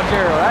forgot about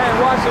Gerald. I ain't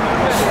watched him in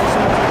a minute.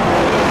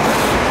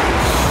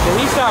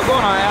 He stopped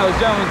going on Alex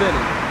Jones, didn't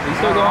he? He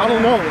still going on? I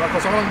don't know,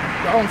 because I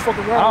don't fuck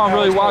around. I don't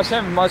really watch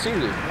him much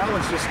either.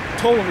 Alex just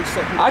totally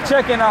sucked. I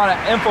check in on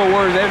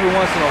InfoWars every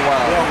once in a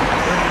while.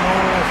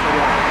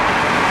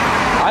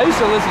 I used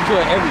to listen to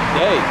it every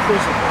day.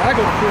 Prison. I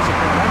go to prison,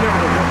 man. I never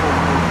go to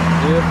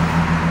InfoWars.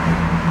 Yeah.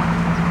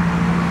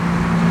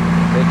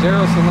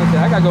 Gerald Salente,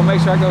 I gotta go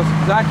make sure I go,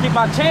 because I keep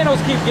my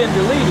channels keep getting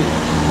deleted.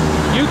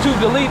 YouTube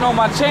deleting all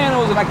my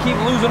channels and I keep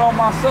losing all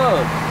my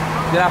subs.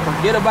 Then I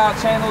forget about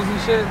channels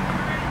and shit.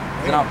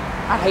 Then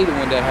I hate it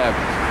when that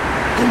happens.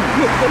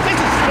 Look, they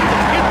just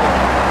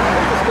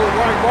go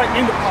right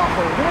in the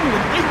pothole.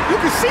 You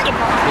can see the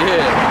pothole.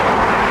 Yeah.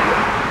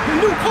 The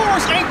new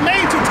cars ain't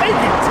made to take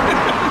it.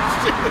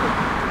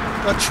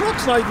 A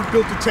truck's not even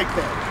built to take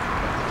that.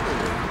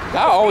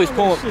 I always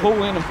pull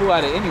in and pull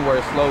out of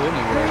anywhere slow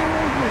anyway.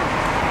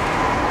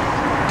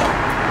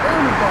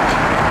 Everybody.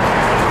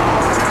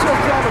 Check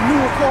out the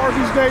newer cars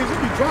these days. They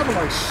be driving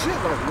like shit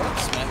like what?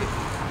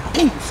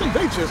 Ooh, see,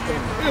 they just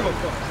don't give a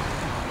fuck.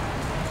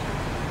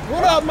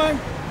 What up, man?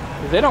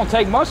 They don't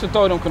take much to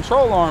throw them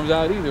control arms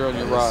out either on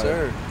your ride.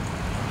 Sir.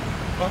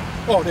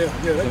 Oh, yeah.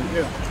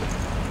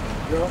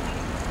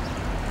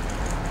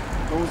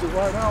 Those it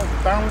right out,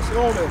 balance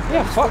all that.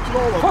 Yeah, fuck a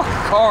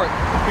car.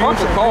 Fuck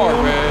a car,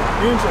 man.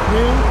 Engine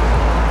rim.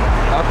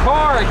 A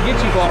car get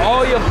you for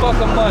all your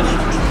fucking money.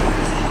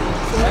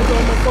 So I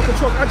got my fucking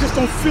truck. I just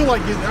don't feel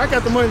like getting it. I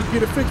got the money to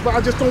get it fixed, but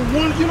I just don't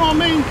want it. You know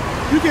what I mean?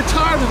 You get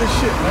tired of this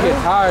shit, man. You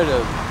get tired of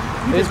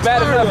it. It's bad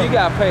enough you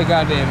gotta pay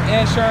goddamn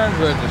insurance,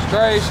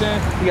 registration,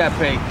 you gotta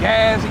pay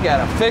gas, you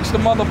gotta fix the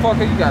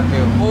motherfucker, you gotta pay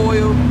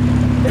oil.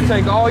 It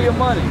take all your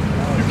money.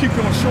 You keep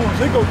your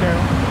insurance, it go down.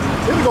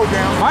 It'll go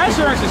down. My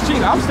insurance is cheap.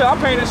 I'm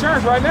paying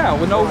insurance right now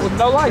with no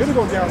license.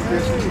 It'll go down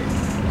eventually.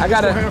 I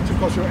gotta have to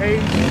because your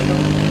age.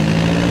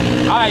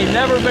 I ain't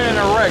never been in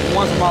a wreck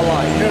once in my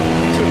life. Never.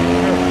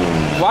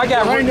 Well, I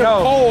got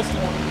no.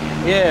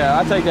 Yeah,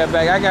 I take that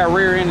back. I got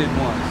rear-ended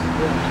once.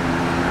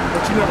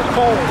 But you never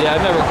called. Yeah,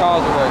 I never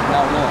caused a wreck,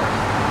 not once.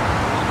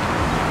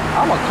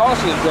 I'm a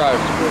cautious driver.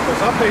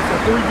 Because I pay for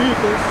 3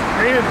 vehicles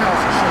and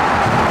house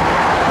insurance.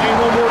 Ain't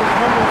no more than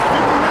 150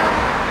 now.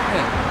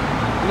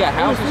 Yeah. You got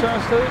house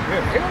insurance too?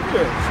 Yeah, hell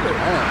yeah, shit.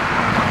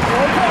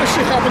 All kind of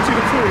shit happened to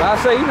the crew. I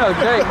say,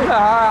 Jay,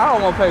 I don't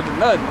want to pay for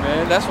nothing,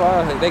 man. That's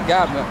why they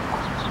got me.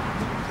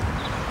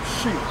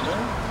 Shit, man.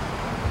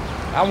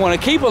 I want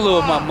to keep a little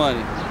of my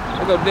money.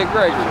 There go Dick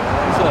Gregory.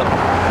 What's up?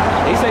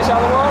 He say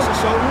Shalom?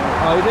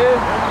 Oh, he did?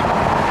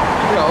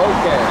 Yeah,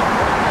 okay.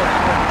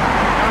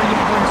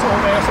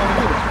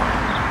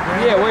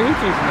 Yeah, where he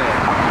teaching at?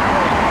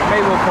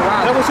 Maybe with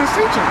Quran. That was his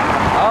teaching.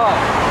 Oh.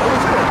 That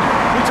was it.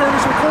 He turned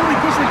his record, he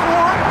pushed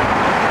record.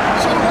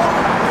 Shalom.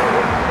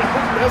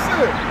 That's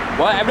it.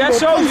 Well, that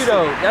shows you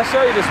though. That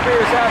shows you the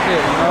spirits out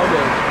there,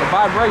 the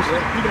vibration.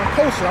 You're gonna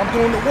post it. I'm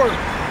doing the work.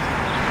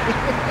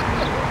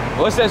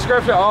 What's that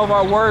scripture? All of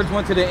our words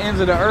went to the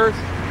ends of the earth.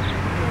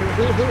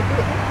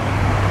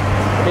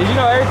 Cause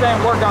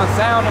everything work on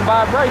sound and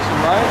vibration,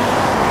 right?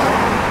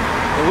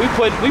 And we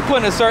put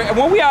in a certain.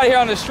 When we out here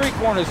on the street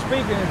corner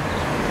speaking,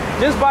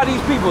 just by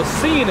these people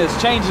seeing us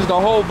changes the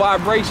whole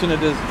vibration of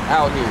this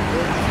out here.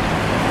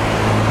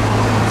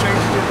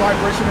 Changes the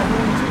vibration of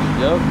the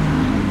Yep.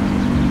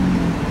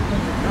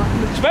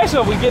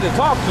 Especially if we get to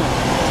talk to them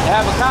and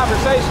have a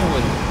conversation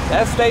with them.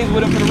 That stays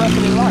with them for the rest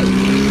of their life.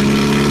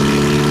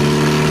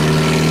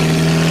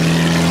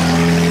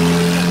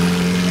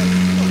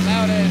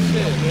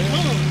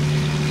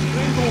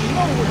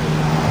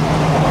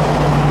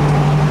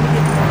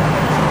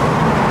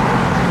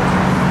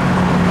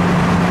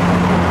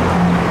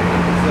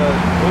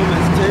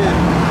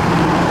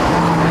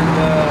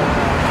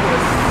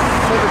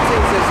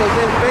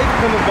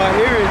 Coming by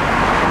hearing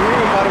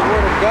by the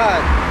word of God.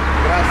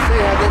 But I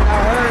say, have they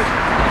not heard?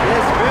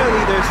 Yes,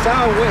 verily, their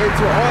sound went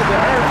into all the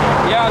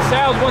earth. Yeah, our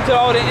sounds went to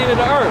all the end of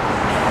the earth.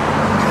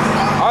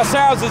 Our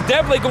sounds is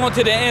definitely going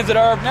to the ends of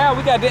the earth now.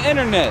 We got the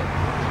internet.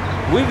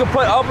 We can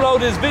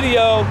upload this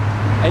video,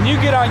 and you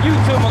get on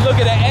YouTube and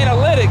look at the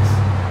analytics,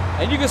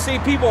 and you can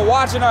see people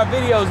watching our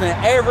videos in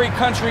every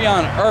country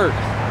on earth.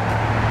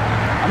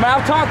 I mean,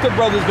 I've talked to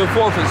brothers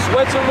before from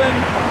Switzerland,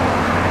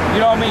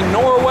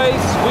 Norway,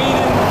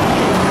 Sweden,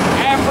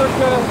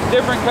 Africa,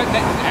 different countries.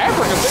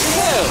 Africa, big as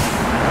hell.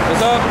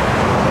 What's up?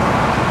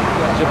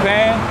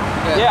 Japan?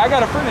 Yeah, I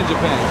got a friend in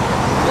Japan.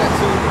 We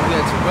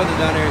got two brothers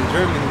down there in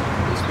Germany.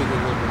 They speak a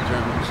little bit of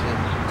German and shit.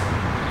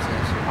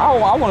 I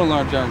want to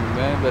learn German,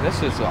 man, but that's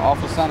just an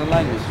awful sounding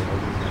language.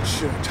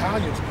 Shit,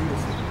 Italian's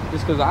beautiful.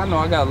 Just because I know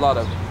I got a lot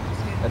of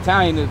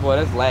Italian, that's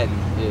Latin,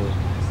 yeah.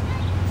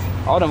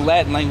 All them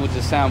Latin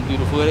languages sound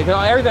beautiful.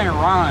 Everything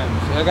rhymes.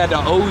 I got the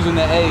O's and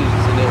the A's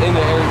and the end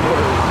of every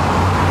word.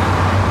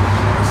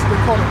 They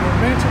call it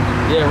romantic?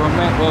 Yeah,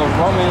 romance,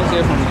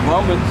 yeah, from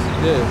Romans,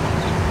 yeah.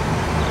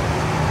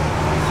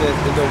 It says,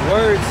 the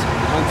words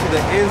unto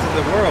the ends of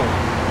the world.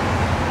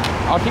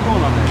 I'll keep going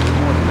on that.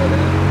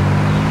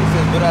 It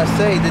says, but I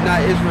say, did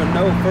not Israel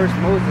know? First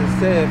Moses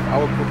said, I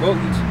will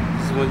provoke you.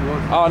 This is what you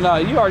want. Oh, no,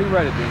 you already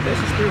read it, dude. That's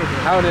the spirit.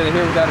 How did it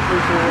hear without a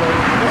preacher or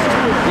whatever? That's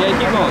the spirit. Yeah,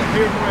 keep going.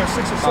 Here in 6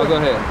 and 7. Oh, go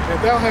ahead. And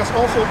thou hast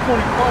also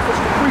appointed prophets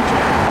to preach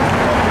at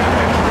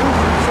Jerusalem,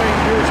 saying,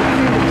 there is a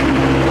kingdom.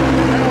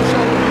 Now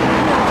shall it be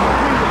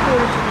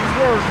according to these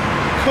words.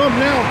 Come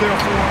now,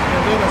 therefore,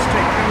 and let us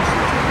take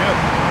counsel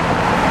together.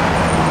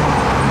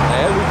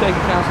 Yeah, we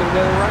taking counsel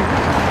together right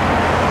now.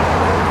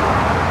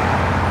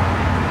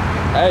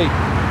 Hey.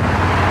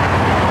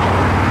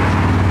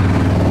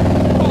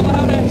 Don't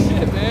allow that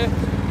shit, man.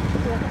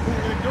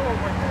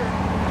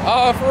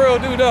 Oh, for real,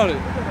 dude, don't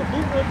it?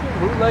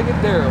 Bootlegged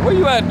Daryl. Where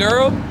you at,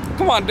 Daryl?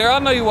 Come on, Daryl. I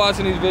know you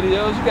watching these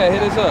videos. You gotta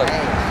hit us up.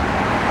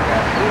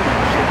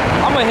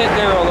 I'm gonna hit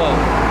Daryl up.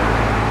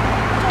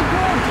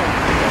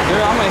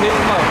 Daryl, I'm gonna hit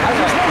him up.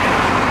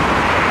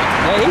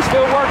 Hey, he's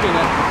still working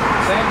at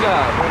same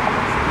job.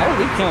 Hey,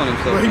 he's killing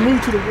himself. Well, he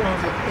moved to the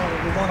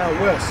one out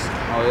west.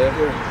 Oh yeah.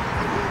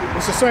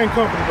 It's the same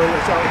company, but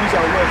he's out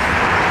west.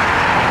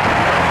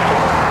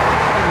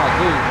 That's my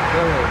dude.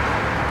 Go ahead.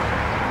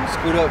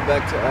 Scoot up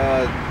back to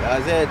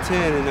Isaiah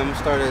 10, and I'm gonna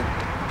start at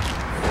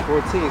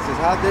 14 says,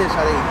 how then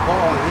shall they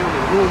call on him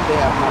in whom they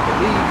have not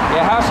believed?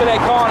 Yeah, how should they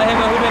call on him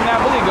who did not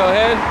believe? Go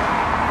ahead.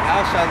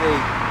 How shall they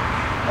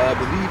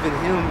believe in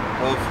him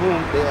of whom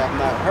they have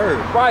not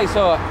heard? Right,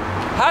 so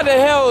how the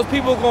hell is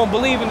people gonna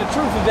believe in the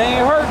truth if they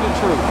ain't heard the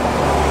truth?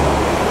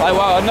 Like,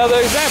 well, another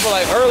example,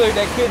 like earlier,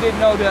 that kid didn't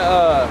know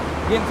that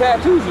getting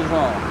tattoos was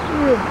wrong.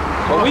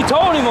 But we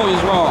told him it was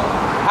wrong.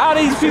 How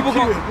these people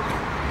gonna...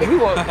 He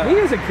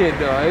is a kid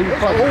though. He's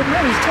old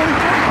man, he's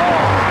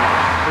 23.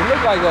 He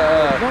looked like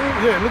a...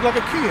 yeah, he looked like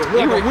a kid.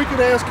 He looked like a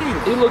wicked-ass kid.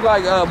 He looked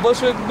like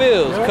Bushwick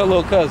Bill's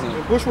little cousin.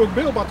 Yeah, Bushwick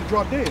Bill about to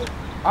drop dead.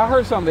 I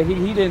heard something that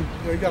he didn't...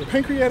 Yeah, he got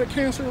pancreatic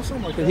cancer or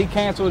something like that. He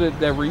canceled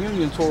that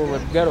reunion tour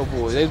with Ghetto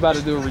Boys. They was about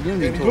to do a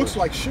reunion tour. He looks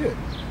like shit.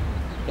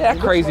 Yeah,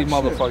 that crazy like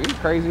motherfucker. He's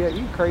crazy as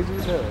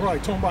hell.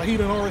 Right, talking about he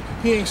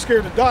ain't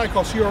scared to die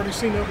because he already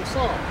seen the other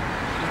side.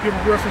 He's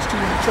giving reference to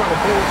when he trying to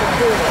blow his own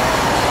head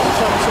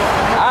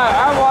off.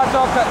 I watch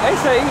all kinds. They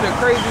say he's the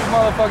craziest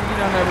motherfucker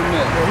you done ever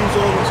met. Yeah, he's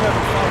always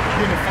having fights,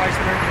 getting in fights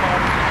with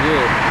everybody.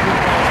 Yeah.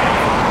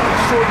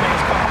 Short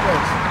man's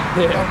complex.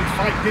 Yeah.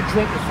 Fight, get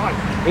drunk and fight.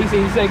 He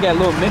said he got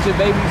little midget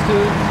babies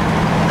too.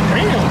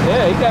 Damn.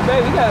 Yeah, he got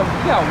baby. He got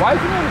a wife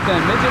and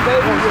everything. Midget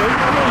babies. Oh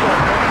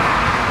yeah,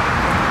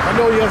 I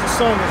know he has a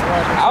son that's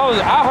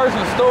rapping. I heard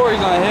some stories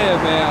on him,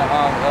 man.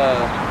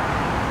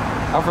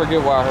 I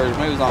forget where I heard it.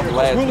 Maybe it was on the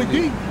last Willie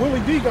D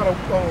got a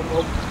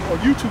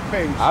YouTube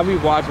page. I be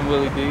watching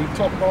Willie D.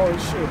 Talking about all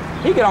his shit.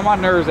 He get on my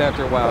nerves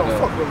after a while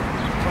though. Fuck Willie D.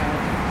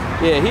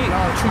 Yeah, he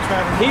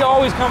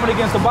always coming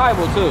against the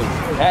Bible too.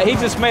 He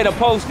just made a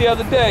post the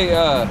other day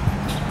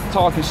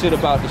talking shit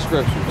about the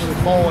scriptures. His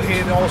bald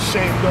head all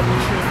shaved up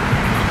and shit.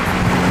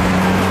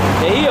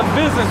 Yeah, he a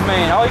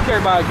businessman. All he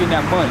care about is getting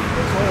that money.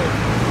 That's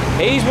right.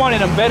 He's one of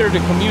them better the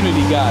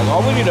community guys.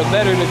 All we need to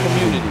better the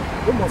community.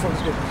 Them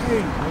motherfuckers get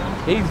paid, man.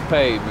 He's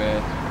paid,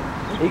 man.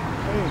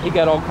 He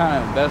got all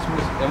kind of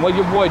investments. And what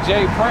your boy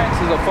Jay Prince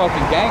is a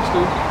fucking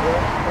gangster.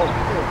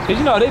 Yeah. Cause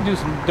you know they do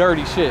some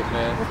dirty shit,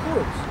 man. Of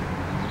course.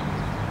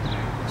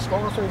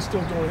 Scarface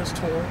still doing his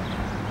tour.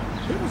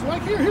 He was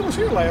like here. He was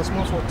here last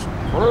month or two.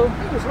 For real?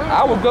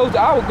 I would go to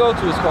a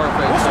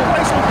Scarface. What's the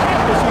place on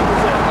campus he was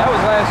at? That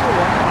was last year.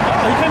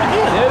 Oh, he came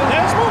again. Yeah.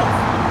 Last month.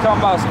 Talking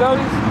about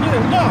Studies?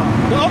 Yeah, no.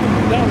 The other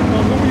one down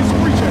where we used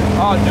to preach at.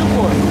 Oh,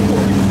 Newport.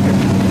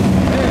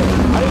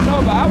 Yeah. I didn't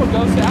know, but I would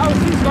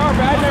see Scarface.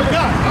 I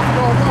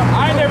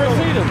ain't never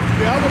seen him.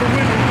 Yeah, I would have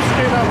went and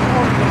stayed out in the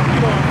parking lot, in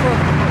front of the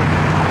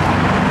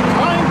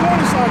I ain't going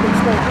inside them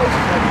small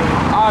places like that.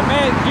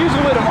 Man,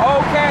 usually with them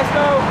old cats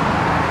though,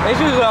 it's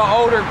usually an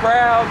older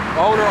crowd,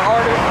 older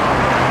artists.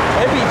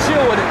 They be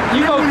chill with it.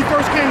 You know when he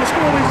first came to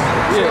school,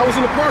 I was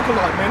in the parking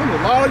lot, man. There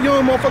was a lot of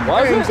young motherfucking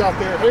gangs out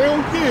there. Hell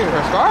yeah. For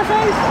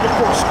Scarface?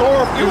 For a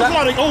Scarface. It was a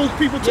lot of old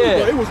people too,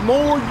 but it was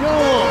more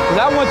young.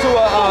 Cause I went to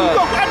a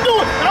I knew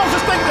it. I was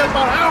just thinking that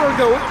about an hour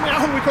ago. I mean, I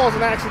hope we caused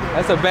an accident.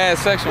 That's a bad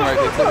section right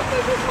there too.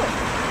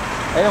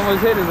 They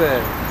almost hit his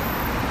ass.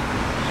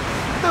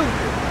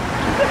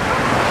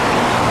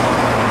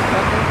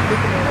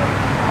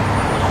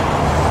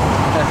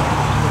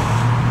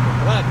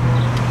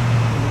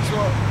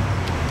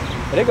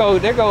 There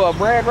go a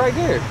Brad right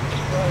there.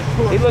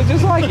 He looks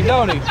just like you,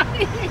 don't he?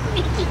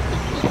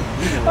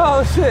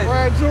 Oh shit.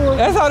 Brad George.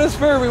 That's how this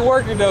spirit be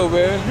working though,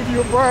 man. Give you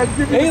a Brad.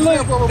 Give you a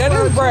example of That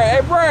is Brad. Hey,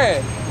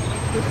 Brad.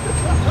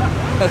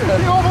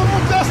 He almost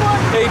looked just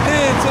like him. He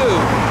did too.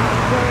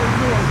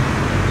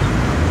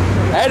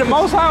 Hey, the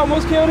Most High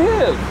almost killed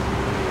him.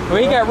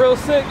 When he got real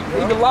sick,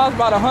 he lost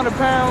about 100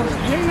 pounds.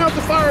 He ain't out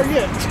the fire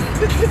yet.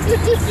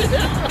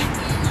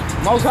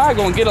 Most High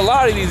gonna get a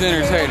lot of these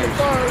entertainers.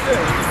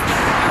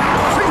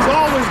 He's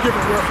always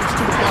giving reference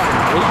to the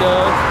Bible. He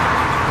does.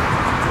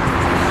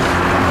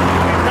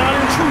 Not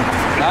in truth.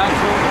 Not in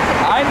truth.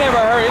 I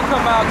never heard him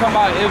come out talking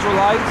about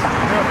Israelites.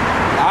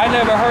 Yeah. I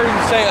never heard him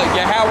say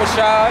Yahweh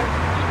Shai.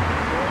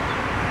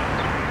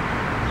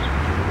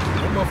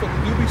 That motherfucker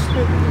do be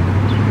spitting.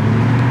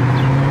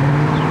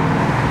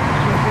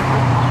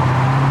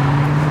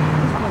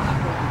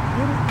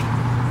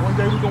 One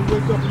day we're gonna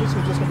wake up and this is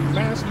just gonna be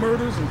mass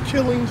murders and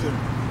killings and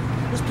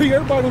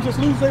everybody gonna just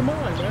lose their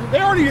mind, man.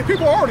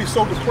 People are already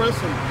so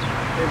depressed and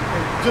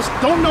just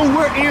don't know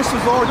where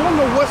answers are, don't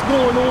know what's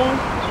going on.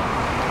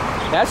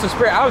 That's the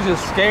spirit. I was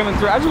just scamming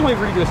through. I just want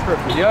to read this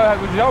scripture.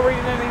 Y'all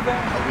reading anything?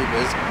 I read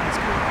this. It's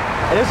good.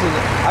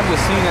 I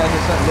just seen that. It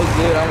looked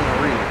good. I want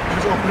to read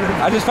it.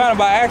 I just found it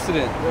by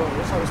accident. Well,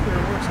 that's how the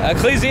spirit works.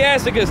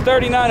 Ecclesiasticus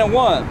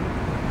 39:1.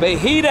 But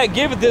he that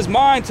giveth his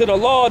mind to the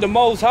law of the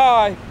Most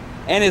High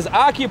and is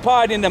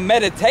occupied in the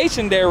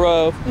meditation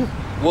thereof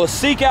will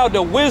seek out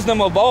the wisdom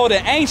of all the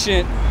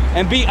ancient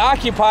and be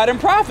occupied in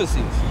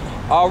prophecies.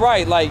 All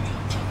right, like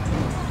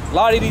a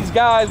lot of these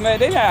guys, man,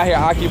 they not out here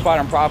occupied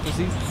in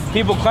prophecies.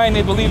 People claim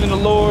they believe in the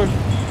Lord.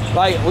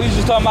 Like we was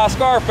just talking about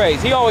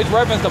Scarface. He always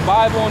referenced the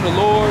Bible and the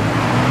Lord.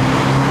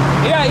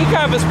 Yeah, he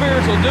kind of a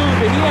spiritual dude,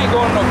 but he ain't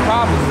going to no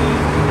prophecy,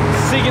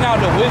 seeking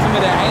out the wisdom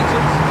of the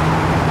ancients.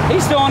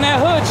 He's still on that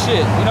hood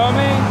shit, you know what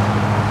I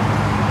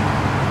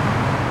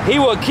mean? He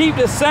will keep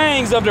the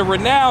sayings of the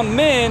renowned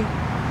men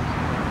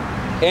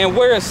And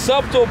where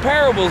subtle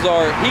parables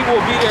are, he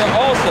will be there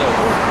also.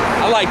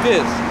 I like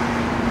this.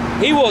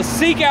 He will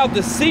seek out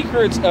the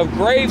secrets of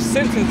grave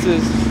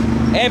sentences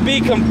and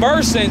be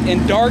conversant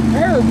in dark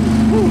parables.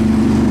 Whew.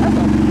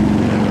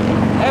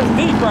 That's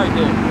deep right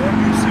there. Yeah,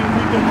 you see,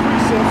 we get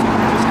precepts and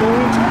we just go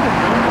into them,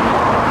 man.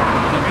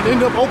 And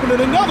end up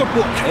opening another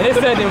book. And it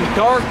said them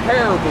dark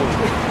parables.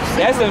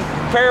 That's the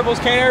parables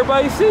can't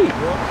everybody see.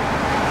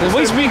 Because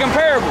we speak in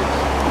parables.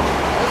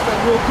 That's that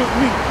real cooked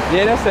meat.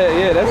 Yeah, that's that.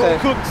 Yeah, that's real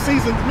that. cooked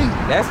seasoned meat.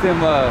 That's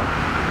them.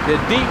 The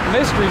deep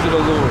mysteries of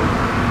the Lord.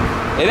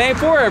 It ain't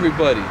for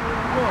everybody.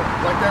 No,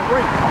 like that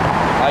rape.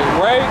 Like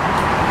rape.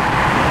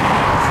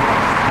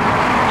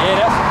 Yeah,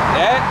 that's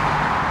that.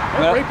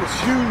 That rape is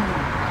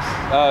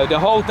huge. The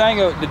whole thing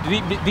of the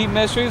deep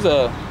mysteries.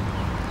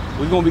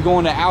 We're gonna be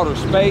going to outer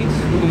space.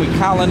 We're gonna be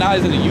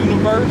colonizing the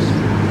universe. You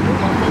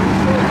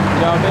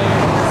know what I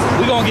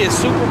mean? We're gonna get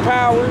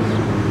superpowers.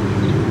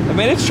 I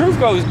mean, this truth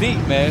goes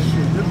deep, man.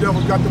 Them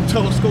devils got them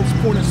telescopes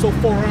pointing so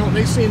far out, and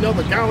they seeing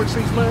other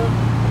galaxies, man.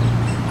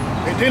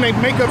 And then they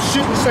make up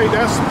shit and say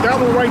that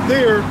one right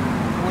there,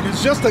 when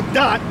it's just a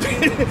dot,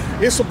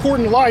 it's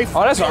supporting life.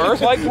 Oh, that's an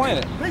Earth-like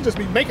planet. They just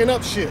be making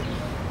up shit.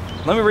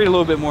 Let me read a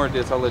little bit more of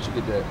this. I'll let you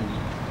get that.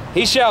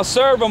 He shall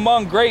serve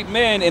among great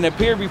men and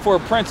appear before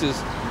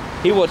princes.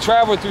 He will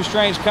travel through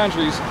strange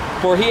countries,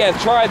 for he hath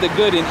tried the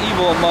good and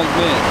evil among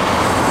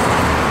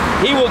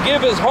men. He will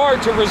give his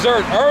heart to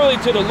resort early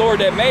to the Lord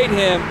that made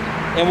him,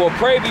 and will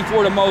pray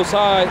before the Most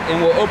High,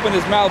 and will open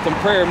his mouth in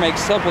prayer and make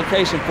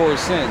supplication for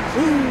his sins.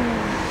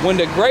 When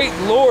the great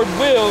Lord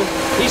will,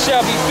 he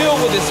shall be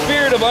filled with the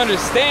spirit of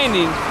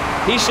understanding.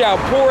 He shall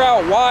pour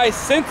out wise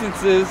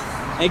sentences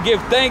and give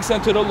thanks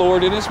unto the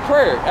Lord in his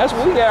prayer. That's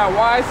what we got,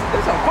 wise.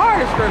 That's a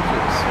fire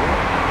scriptures.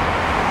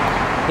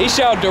 He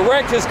shall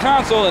direct his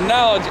counsel and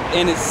knowledge,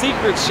 and his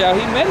secrets shall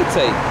he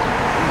meditate.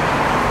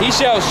 He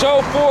shall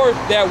show forth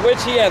that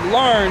which he hath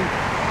learned.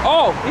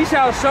 Oh, he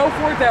shall show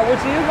forth that which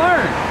he hath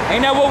learned.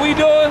 Ain't that what we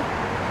doing?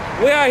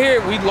 We out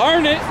here, we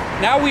learn it.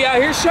 Now we out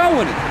here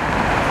showing it.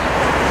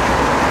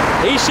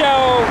 He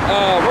shall,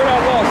 where I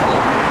lost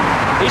it?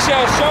 He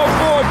shall show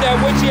forth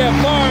that which he hath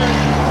learned,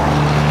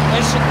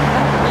 and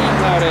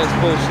damn, that's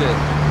bullshit.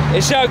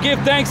 It shall give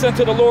thanks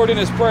unto the Lord in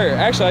his prayer.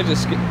 Actually,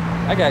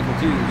 I got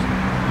confused.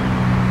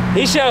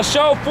 He shall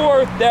show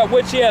forth that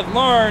which he hath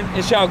learned,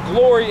 and shall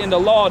glory in the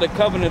law of the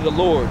covenant of the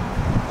Lord.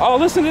 Oh,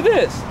 listen to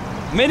this.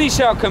 Many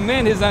shall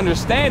commend his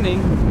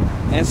understanding,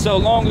 and so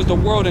long as the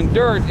world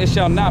endureth, it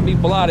shall not be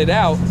blotted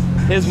out.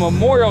 His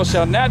memorial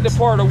shall not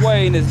depart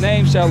away, and his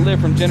name shall live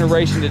from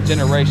generation to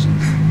generation.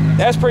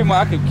 That's pretty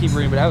much, I could keep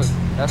reading, but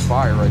that's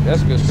fire right there.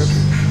 That's a good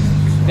scripture.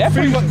 That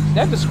pretty much,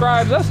 that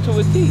describes us to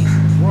a T.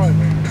 Right.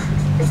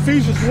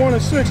 Ephesians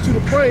 1:6, to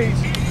the praise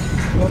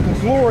of the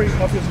glory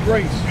of his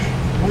grace,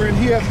 wherein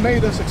he hath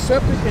made us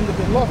accepted in the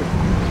beloved,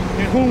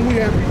 in whom we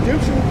have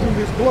redemption through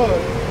his blood,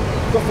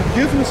 the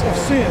forgiveness of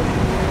sin,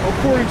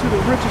 according to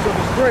the riches of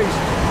his grace,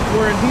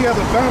 wherein he hath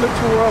abounded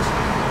to us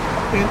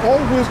in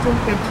all wisdom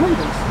and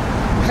prudence,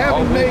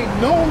 having made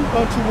known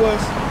unto us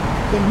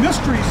the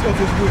mysteries of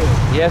his will.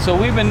 Yeah, so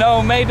we've been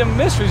made the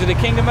mysteries of the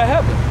kingdom of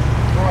heaven.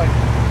 Right.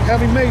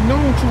 Having made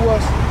known to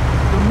us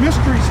the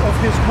mysteries of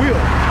his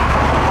will.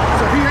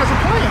 So he has a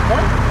plan,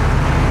 right?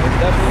 It's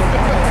definitely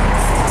a plan.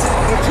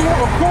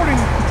 According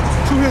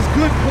to his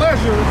good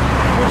pleasure,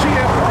 which he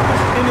hath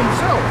purposed in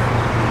himself,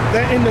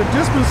 that in the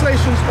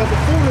dispensations of the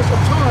fullness of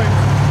time,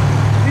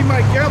 he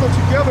might gather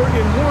together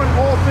in one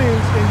all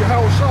things in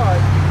Yahushua,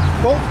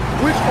 both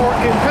which are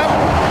in heaven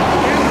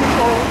and which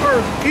are on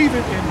earth, even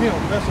in him.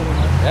 That's what it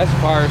is. That's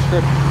fire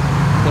scripture.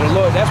 So the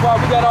Lord, that's why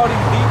we got all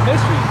these deep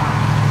mysteries.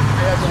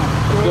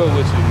 What's good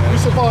with you, man? We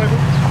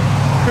surviving,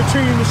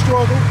 continue to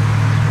struggle,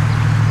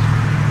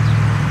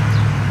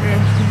 and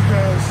he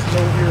has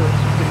no ear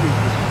to hear.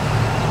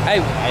 Hey,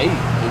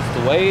 it's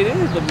the way it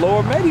is. The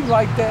Lord made him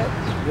like that.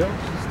 Yep.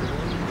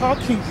 How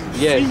can you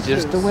see just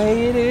this? the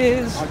way it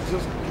is. How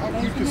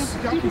can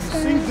you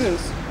see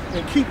this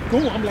and keep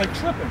going? I'm like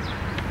tripping.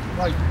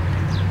 Like,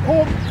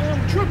 oh,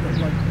 I'm tripping.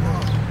 Like,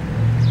 wow.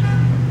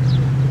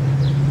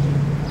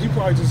 He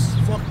probably just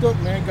fucked up,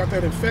 man. Got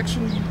that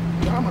infection.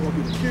 I'm not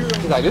gonna get cured.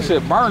 He's like, this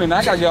shit burning.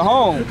 I gotta get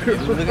home.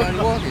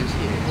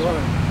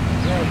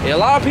 Yeah, a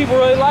lot of people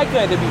really like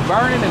that. They be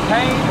burning and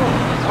pain.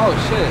 Oh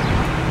shit.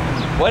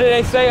 What did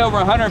they say? Over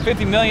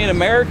 150 million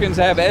Americans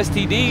have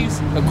STDs,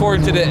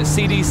 according to the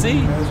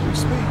CDC. As we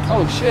speak.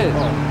 Oh shit.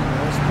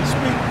 As we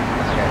speak.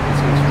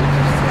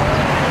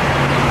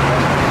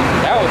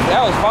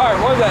 That was fire.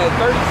 What was that?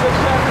 36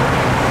 chapters?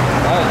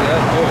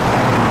 That's good.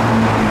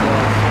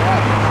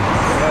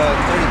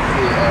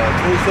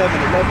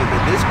 27:11.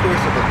 The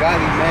discourse of a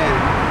godly man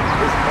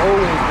is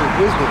always with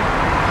wisdom.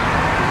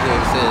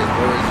 It says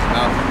words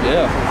out.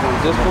 Yeah.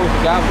 Discourse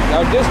of God.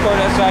 Our discourse,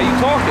 that's how you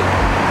talk it.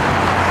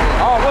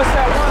 Oh, what's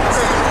that one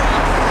scripture?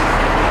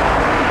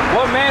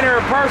 What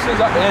manner of persons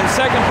in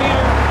 2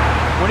 Peter,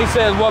 when he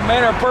says, what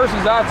manner of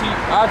persons ought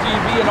you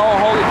be in all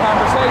holy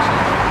conversation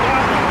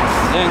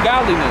and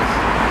godliness?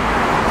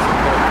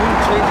 A fool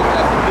changes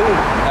at the moon.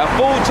 A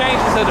fool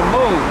changes at the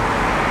moon.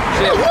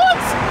 Shit. What?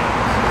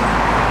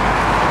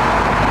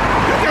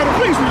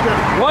 Please read that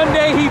again. One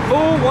day he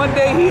full, one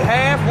day he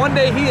half, one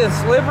day he a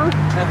sliver.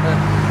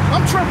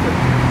 I'm tripping.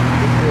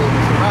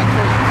 It's about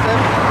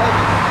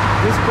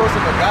 27:11. This course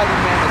of a godly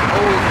man is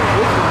always a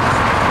wisdom.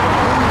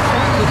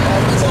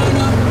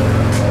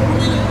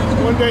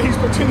 One day he's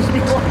pretending to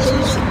be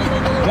righteous.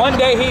 One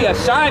day he a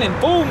shining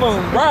full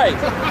moon, right?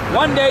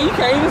 One day you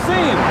can't even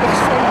see him.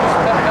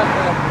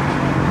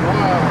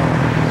 Wow.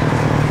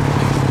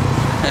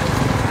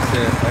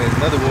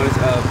 Another one is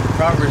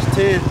Proverbs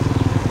 10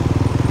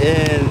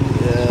 and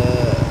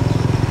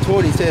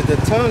 20 says, the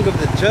tongue of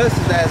the just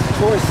is as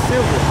choice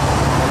silver,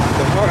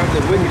 the heart of the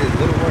wicked is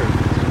little worth.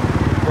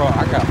 Bro,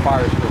 I got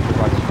fire scriptures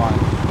I can find.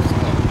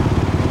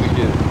 We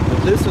do. The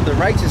lips of the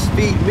righteous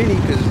feed many,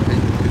 because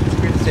the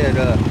scripture said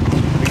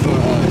we're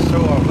going to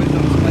show our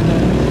wisdom. Like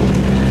that.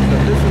 The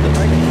lips of the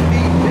righteous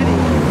feed many.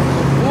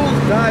 Fools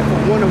die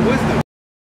for want of wisdom.